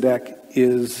Melchizedek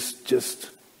is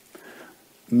just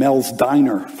Mel's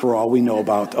diner for all we know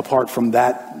about, apart from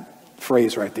that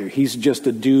phrase right there. He's just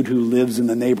a dude who lives in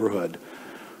the neighborhood.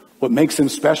 What makes him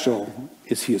special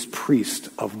is he is priest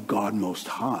of God Most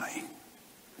High.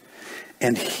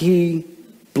 And he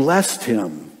blessed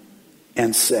him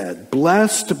and said,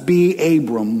 "Blessed be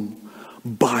Abram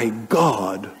by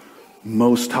God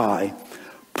Most High,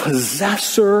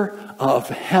 possessor of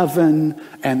heaven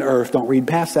and earth." Don't read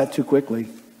past that too quickly.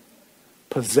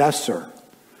 Possessor.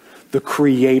 The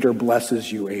Creator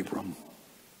blesses you, Abram.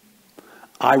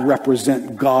 I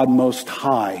represent God Most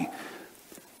High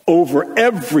over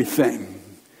everything.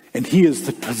 And he is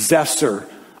the possessor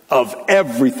of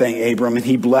everything, Abram, and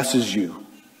he blesses you.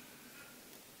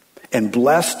 And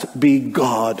blessed be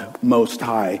God Most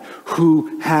High,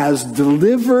 who has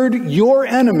delivered your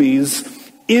enemies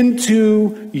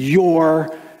into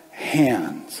your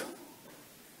hands.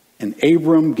 And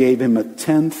Abram gave him a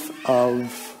tenth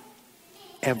of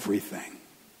everything.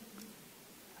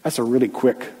 That's a really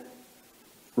quick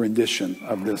rendition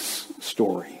of this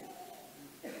story.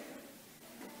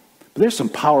 But there's some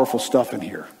powerful stuff in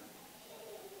here.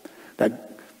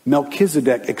 That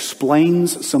Melchizedek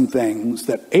explains some things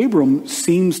that Abram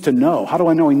seems to know. How do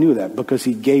I know he knew that? Because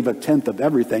he gave a tenth of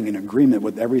everything in agreement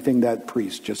with everything that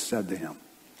priest just said to him.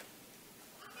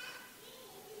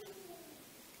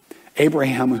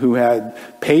 Abraham, who had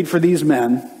paid for these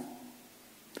men,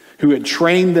 who had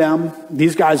trained them,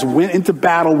 these guys went into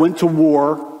battle, went to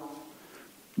war.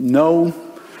 No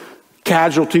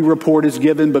casualty report is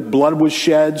given, but blood was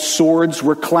shed, swords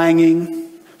were clanging,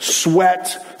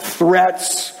 sweat,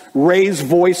 threats, raised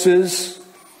voices,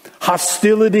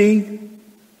 hostility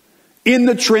in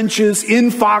the trenches,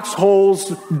 in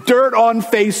foxholes, dirt on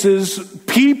faces.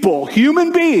 People,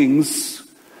 human beings,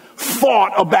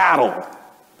 fought a battle.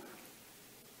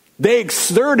 They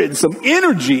exerted some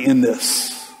energy in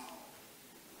this.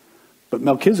 But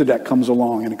Melchizedek comes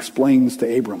along and explains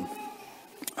to Abram,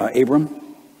 Abram,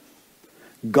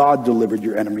 God delivered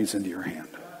your enemies into your hand.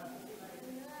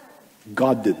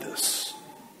 God did this.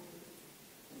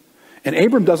 And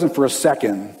Abram doesn't for a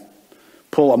second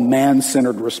pull a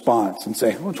man-centered response and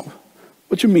say,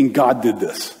 what you mean God did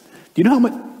this? Do you know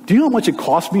how much it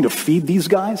cost me to feed these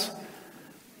guys?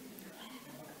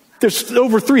 There's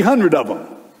over 300 of them.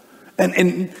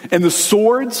 And the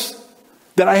swords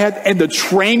that I had and the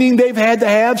training they've had to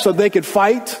have so they could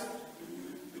fight.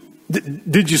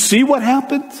 Did you see what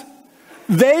happened?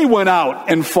 They went out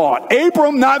and fought.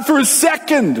 Abram, not for a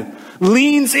second,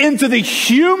 leans into the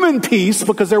human piece,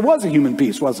 because there was a human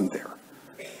piece, wasn't there?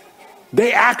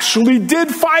 They actually did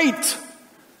fight.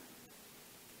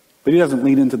 But he doesn't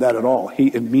lean into that at all.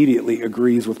 He immediately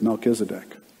agrees with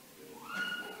Melchizedek.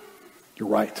 You're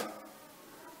right.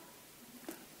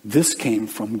 This came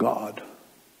from God.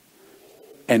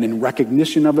 And in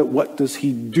recognition of it, what does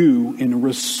he do in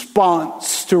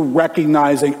response to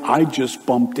recognizing I just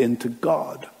bumped into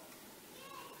God?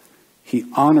 He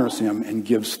honors him and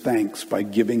gives thanks by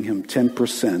giving him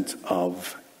 10%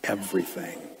 of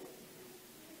everything.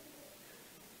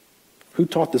 Who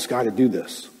taught this guy to do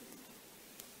this?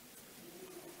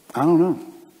 I don't know.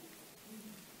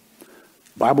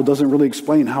 The Bible doesn't really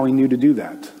explain how he knew to do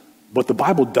that. What the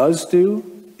Bible does do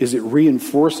is it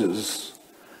reinforces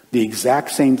the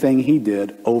exact same thing he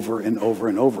did over and over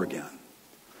and over again.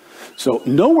 So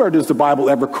nowhere does the Bible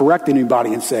ever correct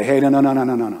anybody and say, hey, no,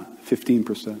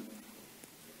 15%.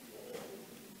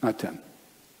 Not 10.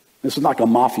 This is like a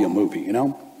mafia movie, you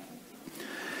know?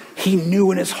 He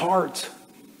knew in his heart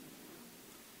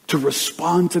to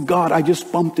respond to God. I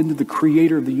just bumped into the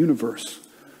creator of the universe.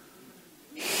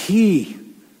 He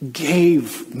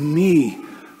gave me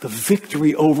the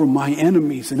victory over my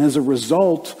enemies. And as a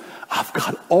result, I've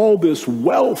got all this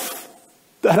wealth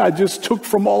that I just took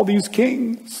from all these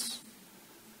kings.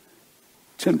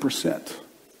 10%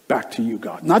 back to you,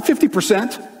 God. Not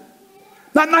 50%,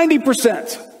 not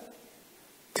 90%.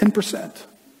 10%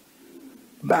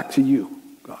 back to you,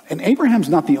 God. And Abraham's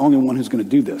not the only one who's going to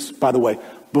do this. By the way,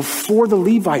 before the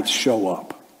Levites show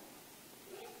up,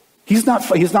 he's not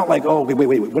like, oh,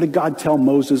 wait. What did God tell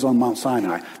Moses on Mount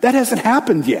Sinai? That hasn't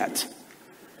happened yet.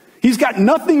 He's got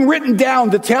nothing written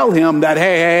down to tell him that,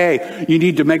 hey, you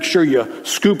need to make sure you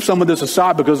scoop some of this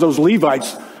aside because those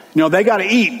Levites, they got to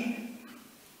eat.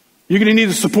 You're going to need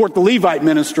to support the Levite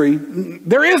ministry.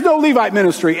 There is no Levite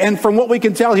ministry. And from what we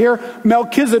can tell here,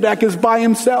 Melchizedek is by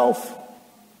himself.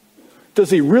 Does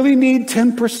he really need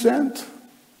 10%? This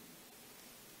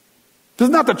is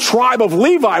not the tribe of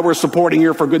Levi we're supporting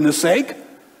here, for goodness sake.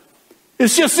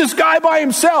 It's just this guy by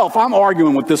himself. I'm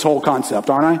arguing with this whole concept,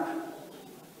 aren't I?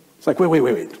 It's like, wait.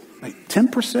 Like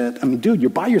 10%? I mean, dude, you're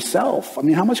by yourself. I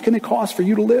mean, how much can it cost for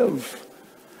you to live?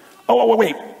 Oh,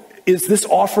 wait. Is this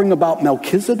offering about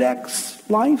Melchizedek's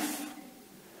life?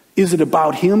 Is it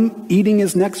about him eating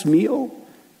his next meal?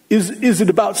 Is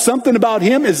it about something about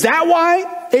him? Is that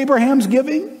why Abraham's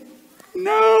giving?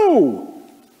 No.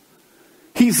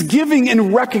 He's giving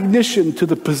in recognition to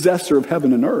the possessor of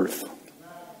heaven and earth.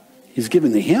 He's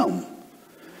giving to him.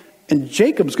 And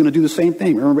Jacob's going to do the same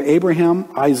thing. Remember Abraham,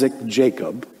 Isaac,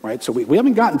 Jacob, right? So we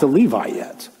haven't gotten to Levi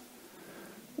yet.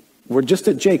 We're just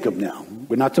at Jacob now.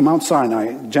 We're not to Mount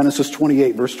Sinai. Genesis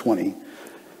 28, verse 20.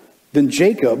 Then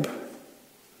Jacob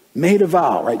made a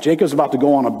vow, right? Jacob's about to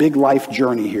go on a big life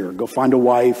journey here. Go find a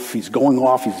wife. He's going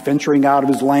off. He's venturing out of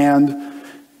his land.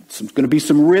 There's going to be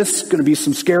some risks. Going to be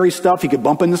some scary stuff. He could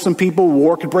bump into some people.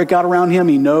 War could break out around him.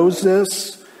 He knows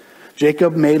this.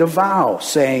 Jacob made a vow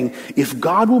saying, if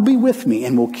God will be with me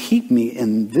and will keep me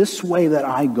in this way that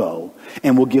I go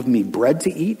and will give me bread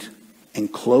to eat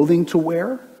and clothing to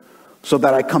wear, so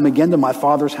that I come again to my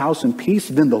father's house in peace,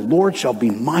 then the Lord shall be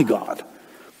my God.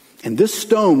 And this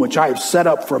stone which I have set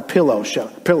up for a pillar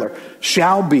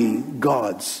shall be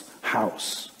God's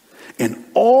house. And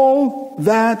all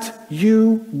that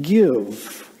you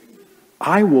give,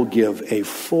 I will give a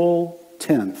full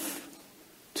tenth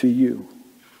to you.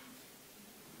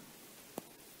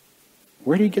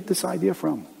 Where do you get this idea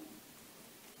from?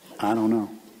 I don't know.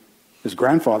 His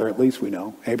grandfather, at least we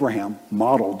know, Abraham,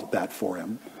 modeled that for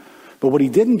him. But what he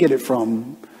didn't get it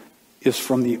from is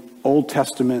from the Old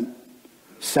Testament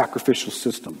sacrificial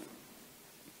system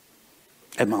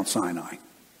at Mount Sinai.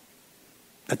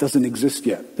 That doesn't exist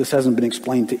yet. This hasn't been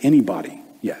explained to anybody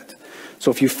yet. So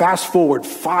if you fast forward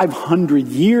 500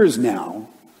 years now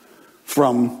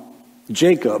from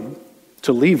Jacob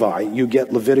to Levi, you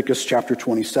get Leviticus chapter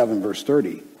 27, verse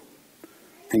 30.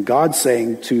 And God's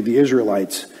saying to the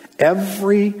Israelites,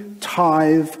 every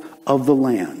tithe of the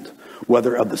land,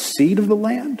 whether of the seed of the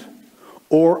land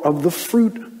or of the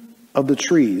fruit of the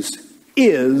trees,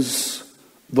 is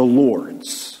the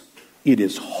Lord's. It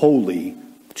is holy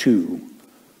to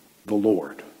the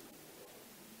Lord.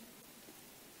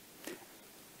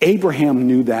 Abraham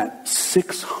knew that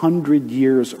 600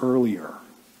 years earlier.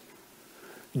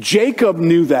 Jacob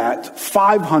knew that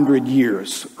 500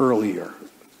 years earlier.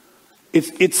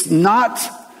 It's not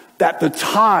that the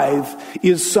tithe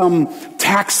is some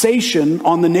taxation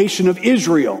on the nation of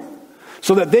Israel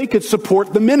so that they could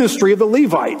support the ministry of the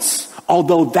Levites,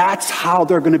 although that's how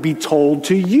they're going to be told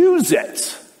to use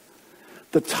it.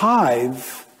 The tithe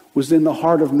was in the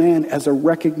heart of man as a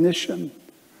recognition.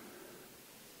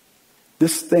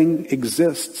 This thing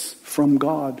exists from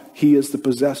God. He is the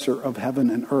possessor of heaven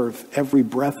and earth. Every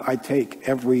breath I take,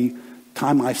 every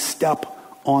time I step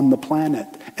on the planet,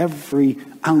 every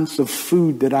ounce of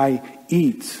food that I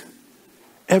eat,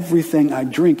 everything I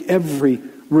drink, every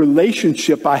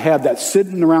relationship I have that's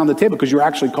sitting around the table, because you're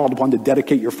actually called upon to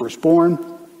dedicate your firstborn.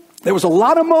 There was a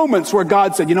lot of moments where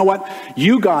God said, you know what?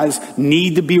 You guys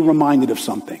need to be reminded of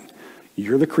something.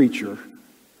 You're the creature.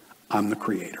 I'm the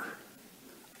creator.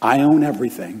 I own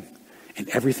everything, and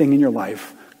everything in your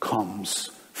life comes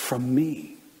from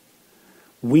me.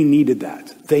 We needed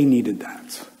that. They needed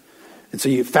that. And so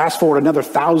you fast forward another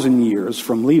 1,000 years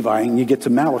from Levi and you get to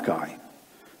Malachi,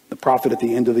 the prophet at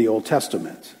the end of the Old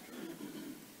Testament.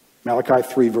 Malachi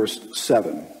 3 verse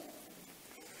 7.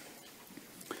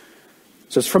 It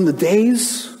says, from the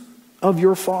days of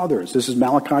your fathers, this is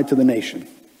Malachi to the nation,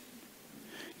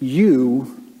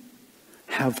 you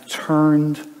have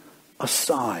turned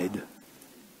aside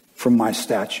from my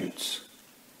statutes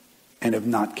and have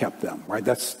not kept them. Right?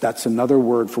 That's another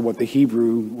word for what the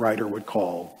Hebrew writer would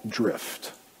call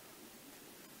drift.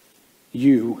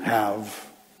 You have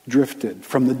drifted.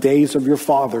 From the days of your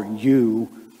father, you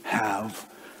have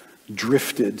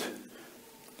drifted.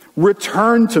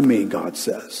 Return to me, God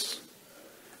says,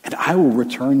 and I will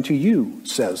return to you,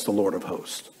 says the Lord of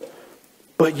hosts.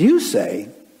 But you say,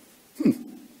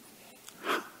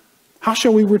 how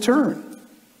shall we return?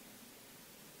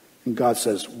 And God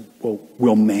says, well,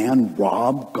 will man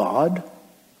rob God?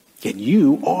 Yet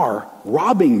you are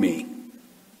robbing me.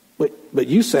 But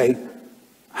you say,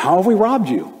 how have we robbed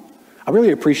you? I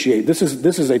really appreciate this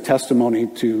is a testimony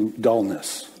to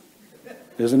dullness,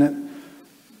 isn't it?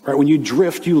 Right? When you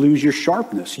drift, you lose your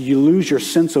sharpness. You lose your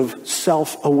sense of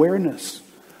self-awareness.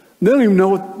 They don't even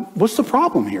know what's the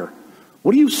problem here.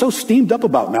 What are you so steamed up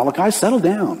about, Malachi? Settle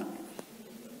down.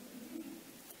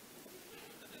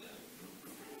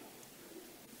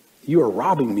 You are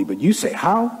robbing me, but you say,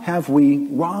 how have we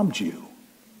robbed you?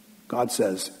 God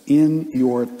says, in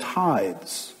your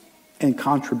tithes and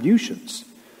contributions,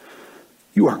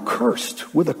 you are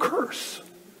cursed with a curse,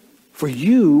 for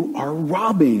you are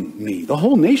robbing me, the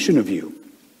whole nation of you.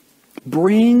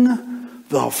 Bring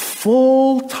the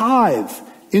full tithe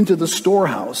into the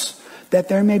storehouse, that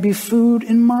there may be food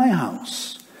in my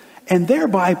house, and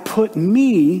thereby put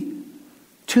me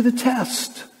to the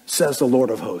test, says the Lord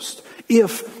of hosts,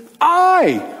 if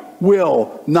I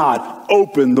will not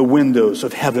open the windows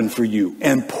of heaven for you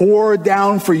and pour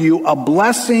down for you a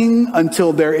blessing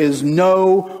until there is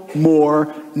no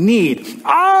more need.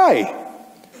 I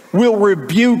will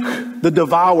rebuke the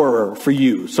devourer for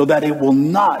you, so that it will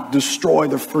not destroy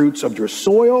the fruits of your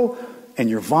soil, and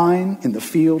your vine in the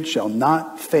field shall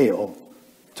not fail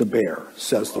to bear,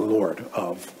 says the Lord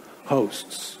of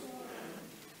hosts.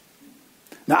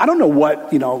 Now, I don't know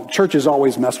what, churches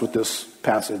always mess with this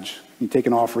passage. You take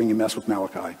an offering, you mess with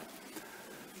Malachi.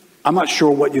 I'm not sure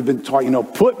what you've been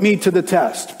taught. Put me to the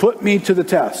test. Put me to the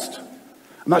test.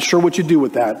 I'm not sure what you do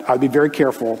with that. I'd be very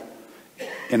careful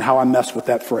in how I mess with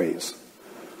that phrase.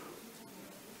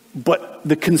 But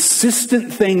the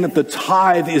consistent thing that the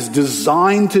tithe is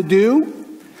designed to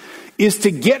do is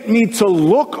to get me to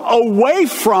look away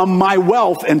from my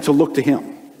wealth and to look to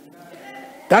Him.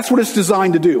 That's what it's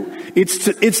designed to do.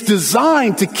 It's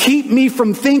designed to keep me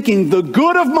from thinking the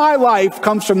good of my life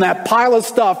comes from that pile of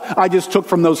stuff I just took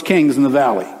from those kings in the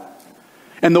valley.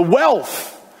 And the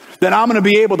wealth that I'm going to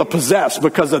be able to possess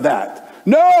because of that.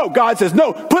 No, God says,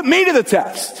 no, put me to the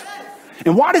test.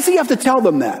 And why does He have to tell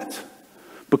them that?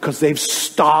 Because they've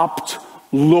stopped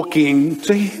looking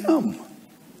to Him.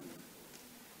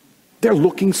 They're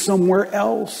looking somewhere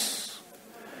else.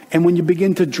 And when you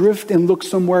begin to drift and look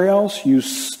somewhere else, you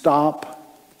stop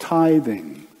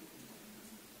tithing.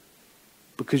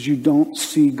 Because you don't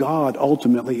see God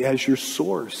ultimately as your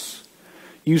source.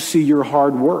 You see your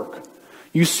hard work.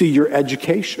 You see your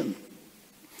education.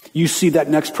 You see that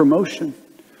next promotion.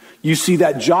 You see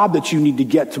that job that you need to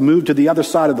get to move to the other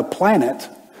side of the planet,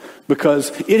 because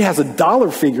it has a dollar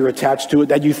figure attached to it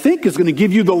that you think is going to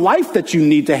give you the life that you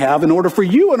need to have in order for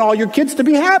you and all your kids to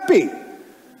be happy.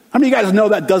 How many of you guys know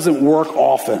that doesn't work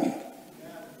often?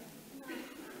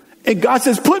 And God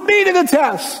says, put me to the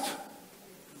test.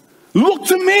 Look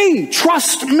to me.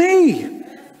 Trust me.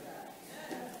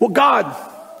 Well, God,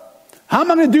 how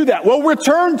am I going to do that? Well,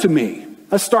 return to me.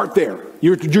 Let's start there.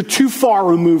 You're too far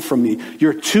removed from me.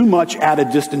 You're too much at a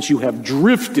distance. You have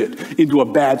drifted into a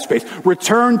bad space.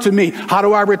 Return to me. How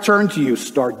do I return to you?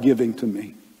 Start giving to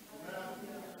me.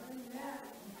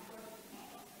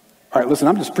 All right, listen,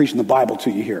 I'm just preaching the Bible to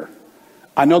you here.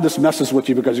 I know this messes with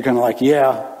you because you're kind of like,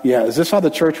 yeah, is this how the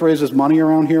church raises money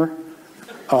around here?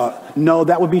 No,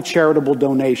 that would be charitable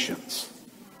donations.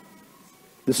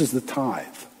 This is the tithe.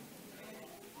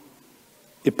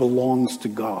 It belongs to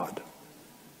God.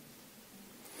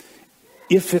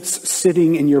 If it's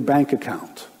sitting in your bank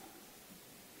account,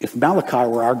 if Malachi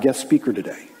were our guest speaker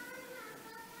today,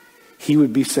 he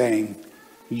would be saying,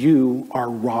 you are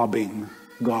robbing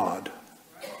God.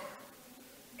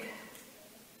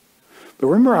 But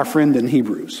remember our friend in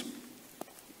Hebrews,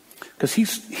 because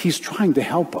he's trying to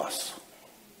help us.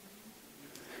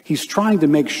 He's trying to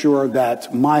make sure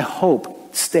that my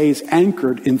hope stays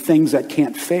anchored in things that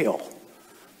can't fail.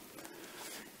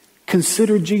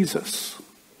 Consider Jesus,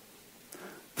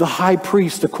 the high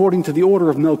priest according to the order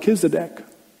of Melchizedek.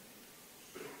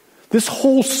 This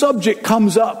whole subject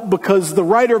comes up because the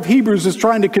writer of Hebrews is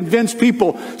trying to convince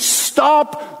people,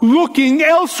 stop looking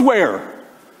elsewhere.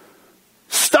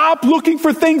 Stop looking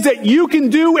for things that you can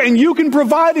do and you can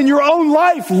provide in your own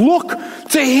life. Look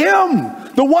to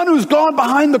him, the one who's gone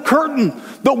behind the curtain,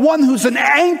 the one who's an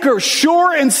anchor,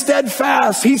 sure and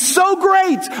steadfast. He's so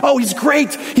great. Oh, he's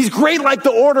great. He's great like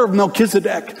the order of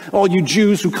Melchizedek. All you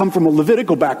Jews who come from a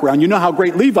Levitical background, you know how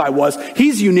great Levi was.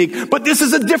 He's unique, but this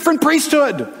is a different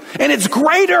priesthood, and it's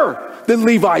greater than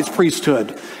Levi's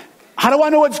priesthood. How do I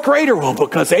know it's greater? Well,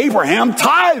 because Abraham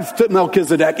tithed to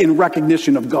Melchizedek in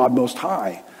recognition of God Most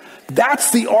High.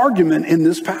 That's the argument in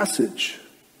this passage.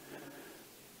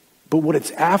 But what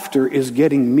it's after is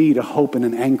getting me to hope in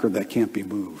an anchor that can't be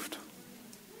moved.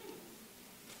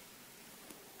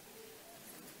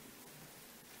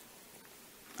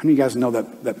 How many of you guys know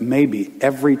that maybe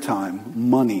every time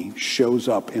money shows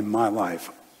up in my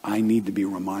life, I need to be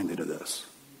reminded of this?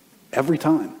 Every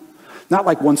time. Not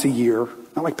like once a year,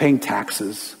 not like paying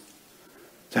taxes.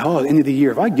 Say, oh, at the end of the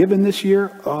year, have I given this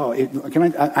year?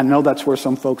 I know that's where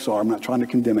some folks are. I'm not trying to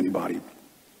condemn anybody.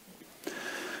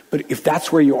 But if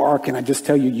that's where you are, can I just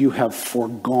tell you, you have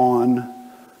foregone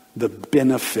the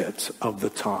benefit of the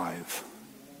tithe.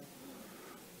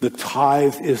 The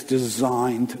tithe is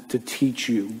designed to teach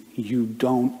you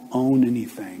don't own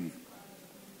anything.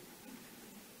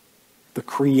 The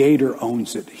Creator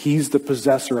owns it. He's the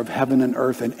possessor of heaven and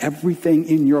earth and everything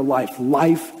in your life.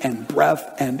 Life and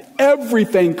breath and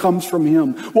everything comes from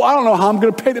him. Well, I don't know how I'm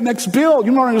going to pay the next bill.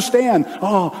 You don't understand.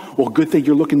 Oh, well, good thing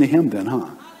you're looking to him then, huh?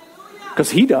 Because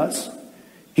he does.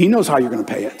 He knows how you're going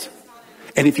to pay it.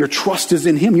 And if your trust is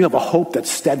in him, you have a hope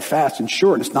that's steadfast and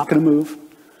sure, and it's not going to move.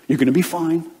 You're going to be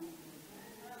fine.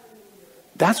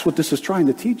 That's what this is trying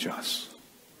to teach us.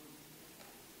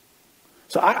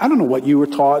 So I don't know what you were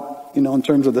taught, in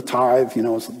terms of the tithe.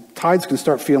 Tithes can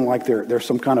start feeling like they're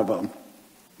some kind of a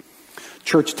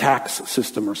church tax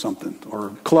system or something,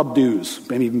 or club dues,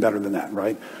 maybe even better than that,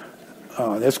 right?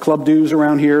 There's club dues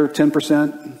around here,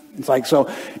 10%. It's like, so,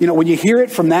 when you hear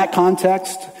it from that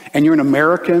context and you're an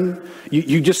American,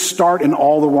 you just start in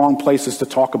all the wrong places to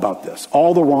talk about this,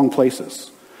 all the wrong places.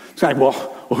 It's like, well,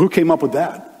 who came up with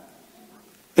that?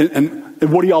 And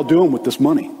what are y'all doing with this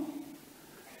money?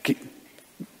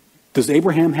 Does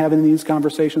Abraham have any of these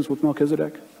conversations with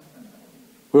Melchizedek?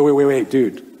 Wait,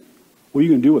 dude. What are you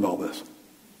going to do with all this?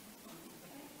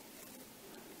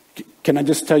 Can I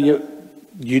just tell you,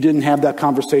 you didn't have that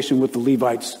conversation with the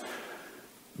Levites.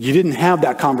 You didn't have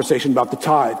that conversation about the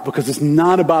tithe because it's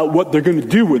not about what they're going to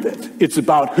do with it. It's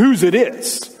about whose it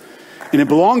is. And it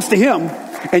belongs to him,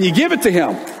 and you give it to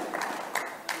him.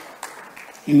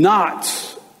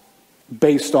 Not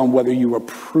based on whether you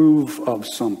approve of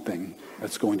something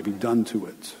that's going to be done to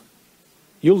it.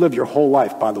 You'll live your whole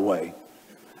life, by the way,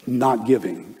 not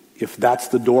giving. If that's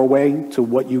the doorway to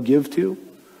what you give to,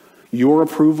 your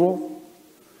approval,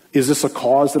 is this a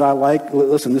cause that I like?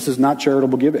 Listen, this is not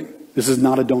charitable giving. This is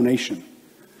not a donation.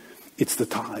 It's the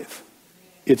tithe.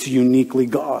 It's uniquely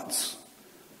God's.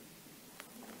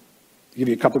 I'll give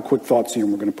you a couple of quick thoughts here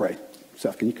and we're going to pray.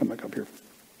 Seth, can you come back up here?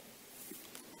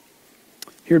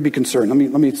 Here'd be concern.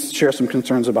 Let me share some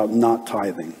concerns about not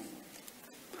tithing.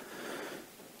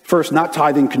 First, not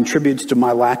tithing contributes to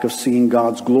my lack of seeing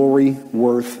God's glory,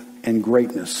 worth, and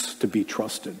greatness to be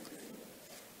trusted.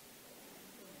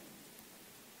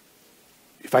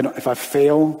 If I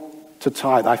fail to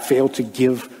tithe, I fail to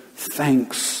give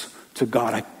thanks to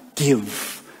God, I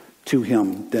give to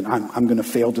him, then I'm going to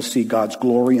fail to see God's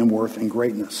glory and worth and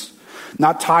greatness.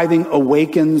 Not tithing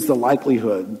awakens the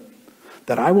likelihood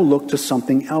that I will look to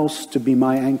something else to be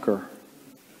my anchor.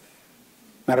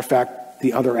 Matter of fact,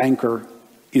 the other anchor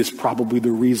is probably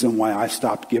the reason why I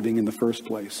stopped giving in the first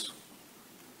place.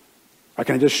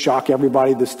 Can I just shock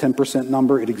everybody? This 10%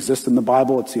 number, it exists in the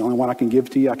Bible. It's the only one I can give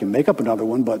to you. I can make up another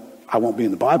one, but I won't be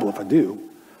in the Bible if I do.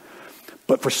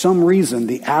 But for some reason,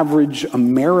 the average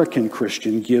American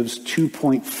Christian gives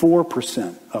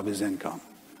 2.4% of his income.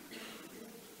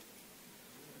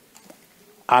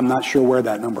 I'm not sure where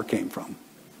that number came from.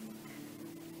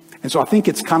 And so I think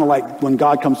it's kind of like when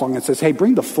God comes along and says, hey,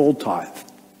 bring the full tithe.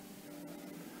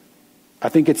 I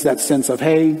think it's that sense of,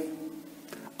 hey,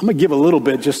 I'm going to give a little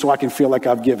bit just so I can feel like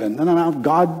I've given. No.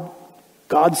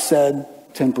 God said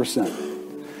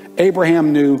 10%.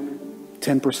 Abraham knew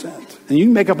 10%. And you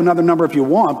can make up another number if you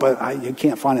want, but you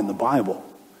can't find it in the Bible.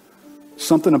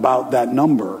 Something about that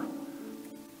number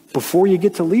before you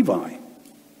get to Levi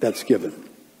that's given.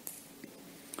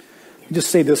 Just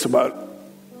say this about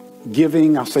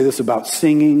giving. I'll say this about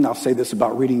singing. I'll say this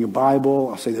about reading your Bible.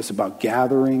 I'll say this about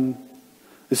gathering.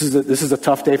 This is a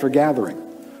tough day for gathering.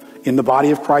 In the body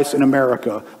of Christ in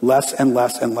America, less and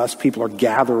less and less people are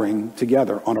gathering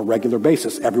together on a regular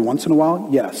basis. Every once in a while,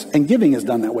 yes. And giving is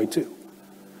done that way too.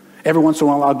 Every once in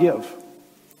a while, I'll give.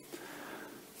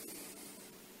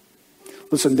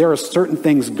 Listen, there are certain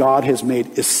things God has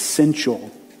made essential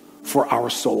for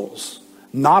our souls.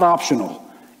 Not optional,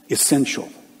 essential.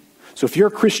 So if you're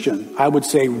a Christian, I would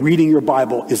say reading your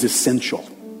Bible is essential.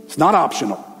 It's not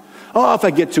optional. Oh, if I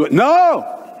get to it.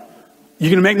 No! You're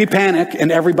going to make me panic,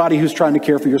 and everybody who's trying to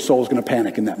care for your soul is going to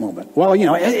panic in that moment. Well,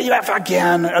 if I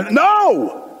can.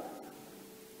 No!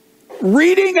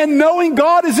 Reading and knowing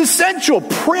God is essential.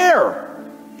 Prayer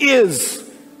is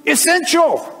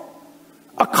essential.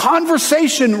 A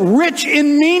conversation rich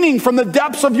in meaning from the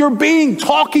depths of your being,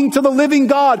 talking to the living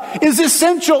God, is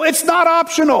essential. It's not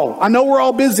optional. I know we're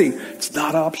all busy. It's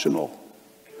not optional.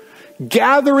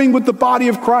 Gathering with the body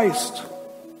of Christ,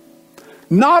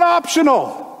 not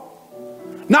optional.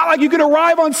 Not like you can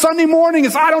arrive on Sunday morning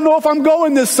and say, I don't know if I'm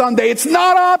going this Sunday. It's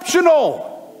not optional.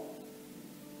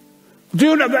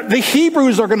 Dude, the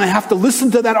Hebrews are going to have to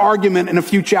listen to that argument in a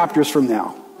few chapters from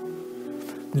now.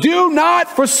 Do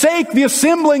not forsake the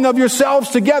assembling of yourselves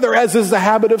together, as is the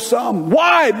habit of some.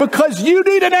 Why? Because you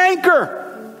need an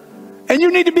anchor. And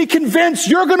you need to be convinced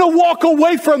you're going to walk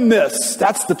away from this.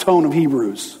 That's the tone of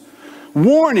Hebrews.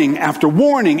 Warning after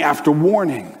warning after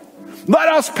warning. Let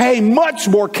us pay much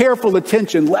more careful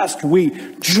attention lest we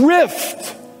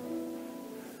drift.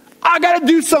 I got to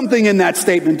do something in that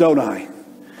statement, don't I?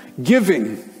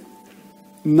 Giving,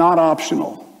 not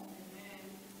optional,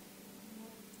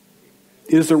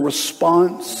 is a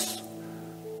response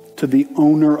to the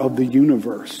owner of the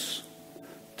universe,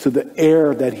 to the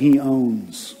air that he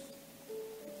owns,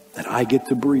 that I get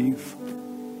to breathe,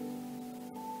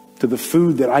 to the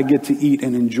food that I get to eat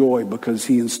and enjoy because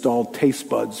he installed taste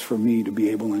buds for me to be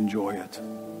able to enjoy it.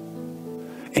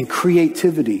 And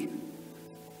creativity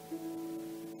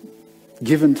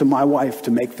given to my wife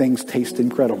to make things taste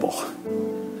incredible.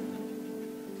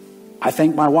 I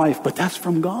thank my wife, but that's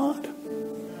from God.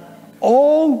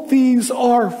 All these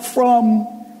are from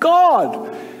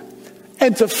God.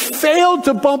 And to fail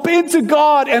to bump into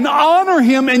God and honor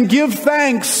him and give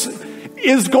thanks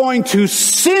is going to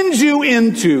send you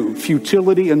into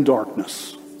futility and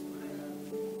darkness.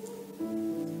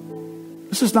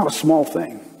 This is not a small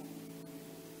thing.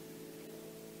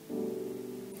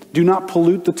 Do not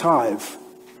pollute the tithe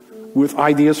with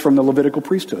ideas from the Levitical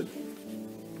priesthood.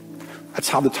 That's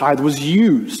how the tithe was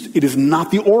used. It is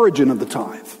not the origin of the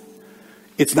tithe.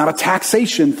 It's not a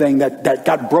taxation thing that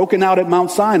got broken out at Mount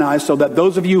Sinai so that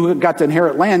those of you who got to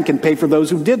inherit land can pay for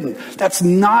those who didn't. That's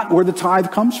not where the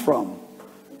tithe comes from.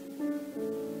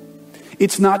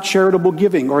 It's not charitable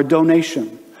giving or a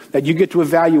donation that you get to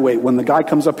evaluate when the guy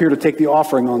comes up here to take the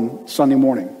offering on Sunday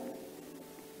morning.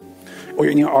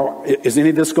 Or, is any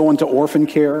of this going to orphan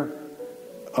care?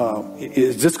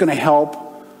 Is this going to help,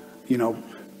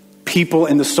 people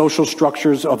in the social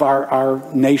structures of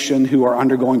our nation who are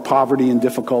undergoing poverty and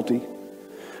difficulty?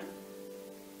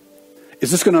 Is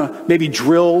this going to maybe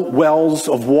drill wells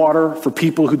of water for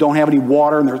people who don't have any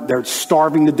water and they're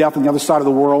starving to death on the other side of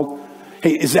the world?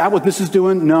 Hey, is that what this is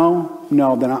doing? No,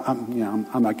 then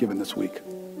I'm not giving this week.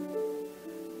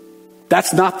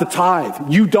 That's not the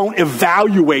tithe. You don't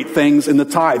evaluate things in the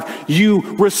tithe. You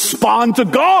respond to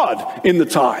God in the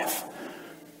tithe.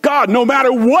 God, no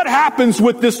matter what happens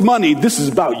with this money, this is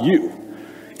about you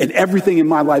and everything in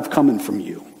my life coming from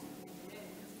you.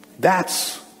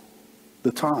 That's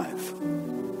the tithe.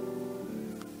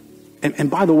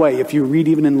 And by the way, if you read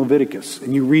even in Leviticus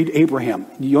and you read Abraham,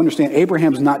 you understand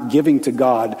Abraham's not giving to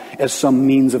God as some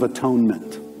means of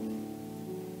atonement.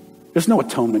 There's no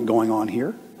atonement going on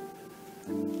here.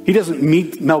 He doesn't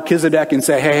meet Melchizedek and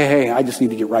say, hey, I just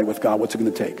need to get right with God. What's it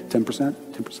going to take? 10%?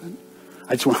 10%?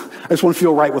 I just want to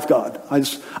feel right with God. I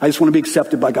just want to be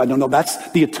accepted by God. No,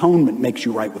 that's the atonement makes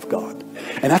you right with God.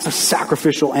 And that's a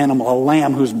sacrificial animal, a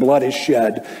lamb whose blood is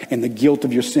shed and the guilt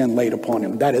of your sin laid upon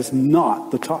him. That is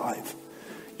not the tithe.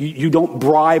 You don't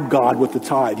bribe God with the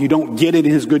tithe. You don't get it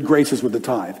in his good graces with the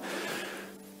tithe.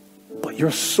 But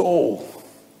your soul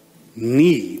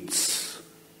needs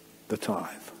the tithe.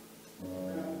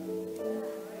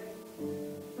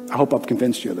 I hope I've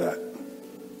convinced you of that.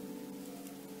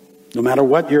 No matter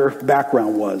what your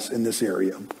background was in this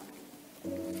area.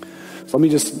 So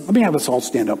let me have us all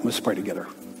stand up and let's pray together.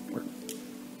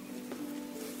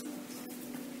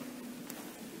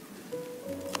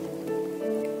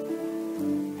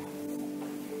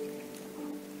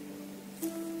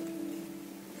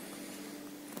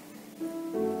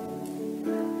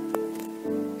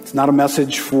 It's not a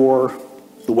message for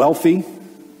the wealthy.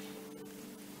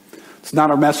 It's not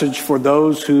a message for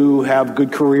those who have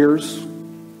good careers. You're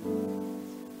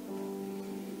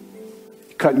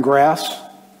cutting grass,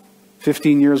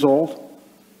 15 years old.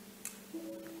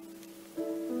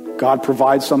 God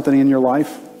provides something in your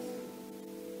life.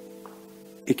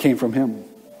 It came from him.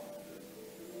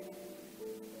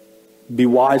 Be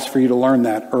wise for you to learn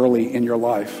that early in your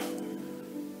life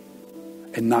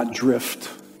and not drift.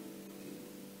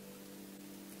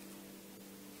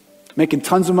 Making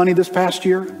tons of money this past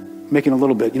year, making a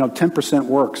little bit. 10%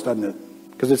 works, doesn't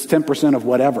it? Because it's 10% of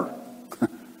whatever.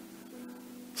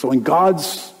 So in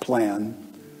God's plan,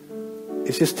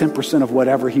 it's just 10% of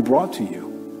whatever he brought to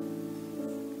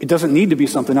you. It doesn't need to be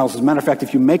something else. As a matter of fact,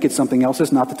 if you make it something else,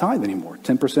 it's not the tithe anymore.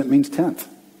 10% means tenth.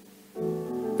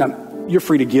 Now, you're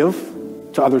free to give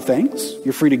to other things.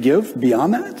 You're free to give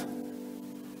beyond that.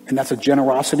 And that's a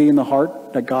generosity in the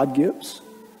heart that God gives.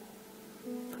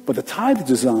 But the tithe is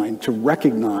designed to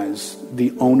recognize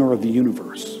the owner of the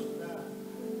universe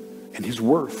and his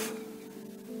worth.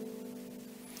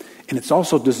 And it's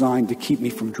also designed to keep me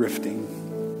from drifting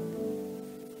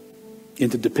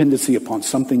into dependency upon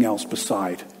something else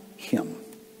beside him.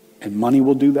 And money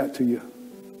will do that to you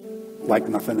like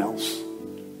nothing else.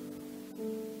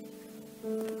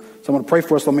 So I'm going to pray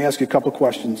for us. Let me ask you a couple of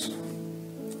questions.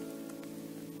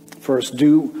 First,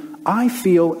 do I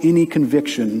feel any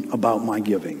conviction about my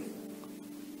giving?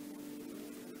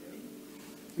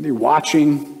 Whether you're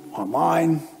watching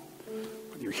online,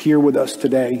 whether you're here with us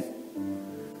today,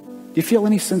 do you feel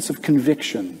any sense of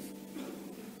conviction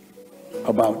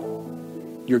about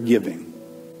your giving?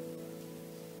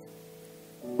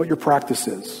 What your practice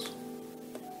is?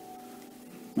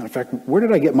 Matter of fact, where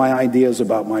did I get my ideas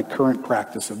about my current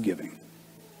practice of giving?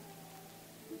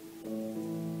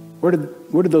 Where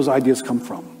did those ideas come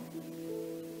from?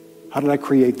 How did I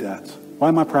create that? Why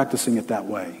am I practicing it that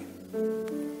way?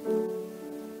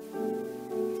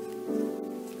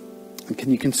 And can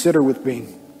you consider with me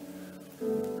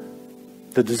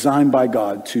the design by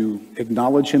God to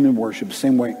acknowledge him in worship?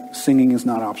 Same way, singing is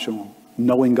not optional.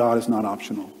 Knowing God is not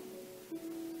optional.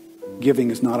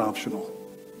 Giving is not optional.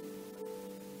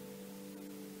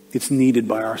 It's needed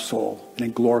by our soul, and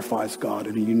it glorifies God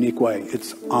in a unique way.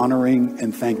 It's honoring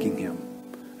and thanking him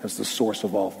as the source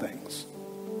of all things.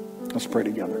 Let's pray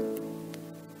together.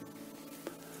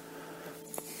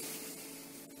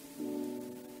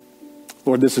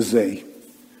 Lord, this is a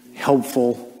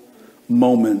helpful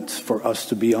moment for us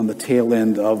to be on the tail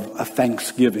end of a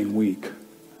Thanksgiving week.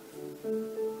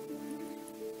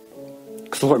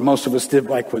 Because, Lord, most of us did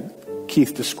like what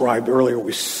Keith described earlier.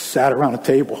 We sat around a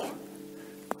table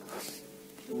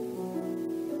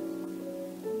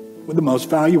with the most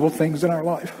valuable things in our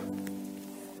life.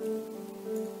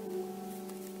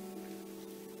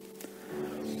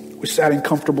 We sat in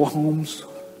comfortable homes.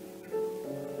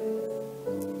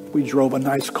 We drove a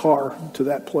nice car to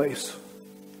that place.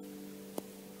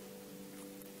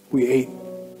 We ate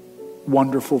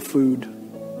wonderful food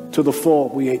to the full.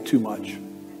 We ate too much.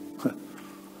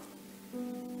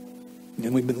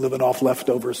 And we've been living off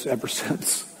leftovers ever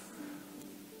since.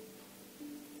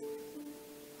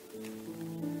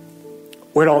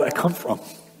 Where'd all that come from?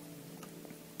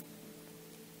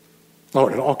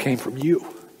 Lord, it all came from you.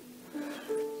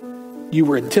 You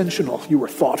were intentional. You were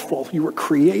thoughtful. You were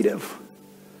creative.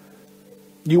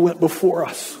 You went before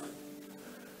us.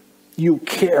 You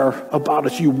care about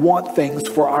us. You want things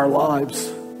for our lives.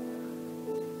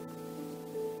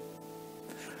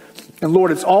 And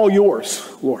Lord, it's all yours,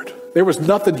 Lord. There was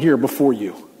nothing here before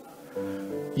you.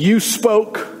 You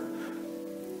spoke,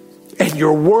 and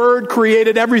your word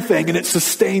created everything, and it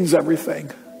sustains everything.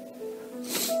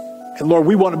 And Lord,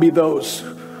 we want to be those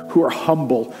who are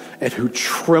humble and who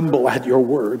tremble at your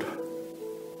word.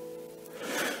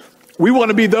 We want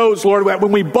to be those, Lord,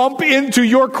 when we bump into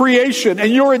your creation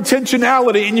and your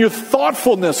intentionality and your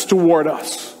thoughtfulness toward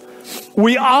us,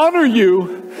 we honor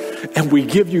you and we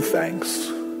give you thanks.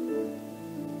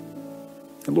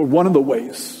 And Lord, one of the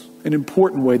ways, an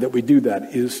important way that we do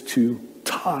that is to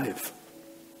tithe,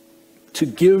 to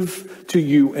give to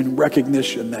you in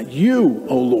recognition that you,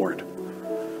 O Lord,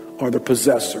 are the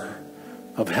possessor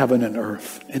of heaven and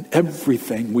earth, and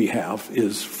everything we have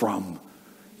is from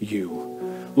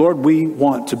you. Lord, we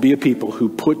want to be a people who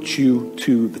put you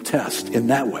to the test in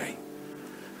that way.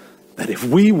 That if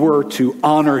we were to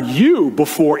honor you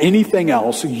before anything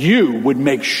else, you would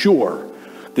make sure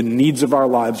the needs of our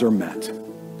lives are met.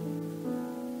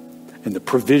 And the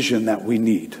provision that we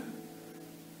need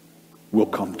will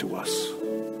come to us.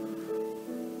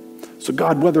 So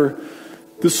God, whether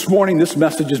this morning this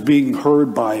message is being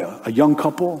heard by a young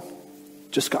couple,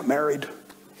 just got married.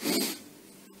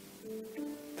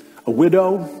 A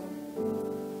widow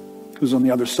who's on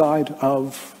the other side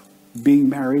of being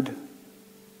married.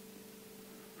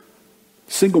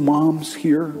 Single moms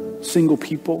here, single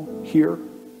people here.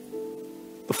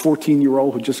 The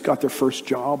 14-year-old who just got their first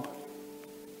job.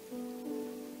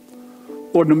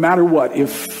 Lord, no matter what,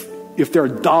 if there are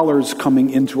dollars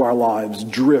coming into our lives,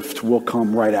 drift will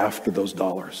come right after those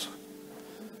dollars.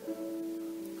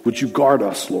 Would you guard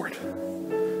us, Lord,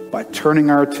 by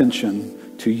turning our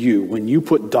attention to you. When you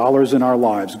put dollars in our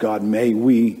lives, God, may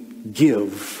we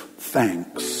give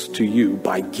thanks to you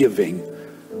by giving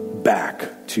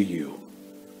back to you.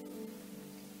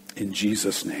 In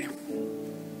Jesus' name.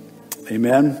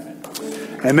 Amen.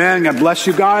 Amen. God bless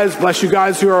you guys. Bless you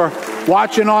guys who are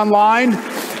watching online.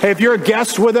 Hey, if you're a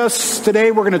guest with us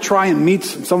today, we're going to try and meet.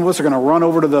 Some of us are going to run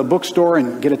over to the bookstore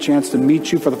and get a chance to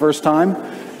meet you for the first time.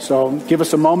 So give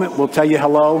us a moment. We'll tell you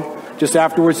hello just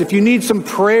afterwards. If you need some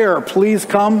prayer, please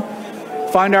come.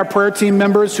 Find our prayer team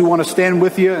members who want to stand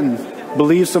with you and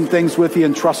believe some things with you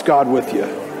and trust God with you.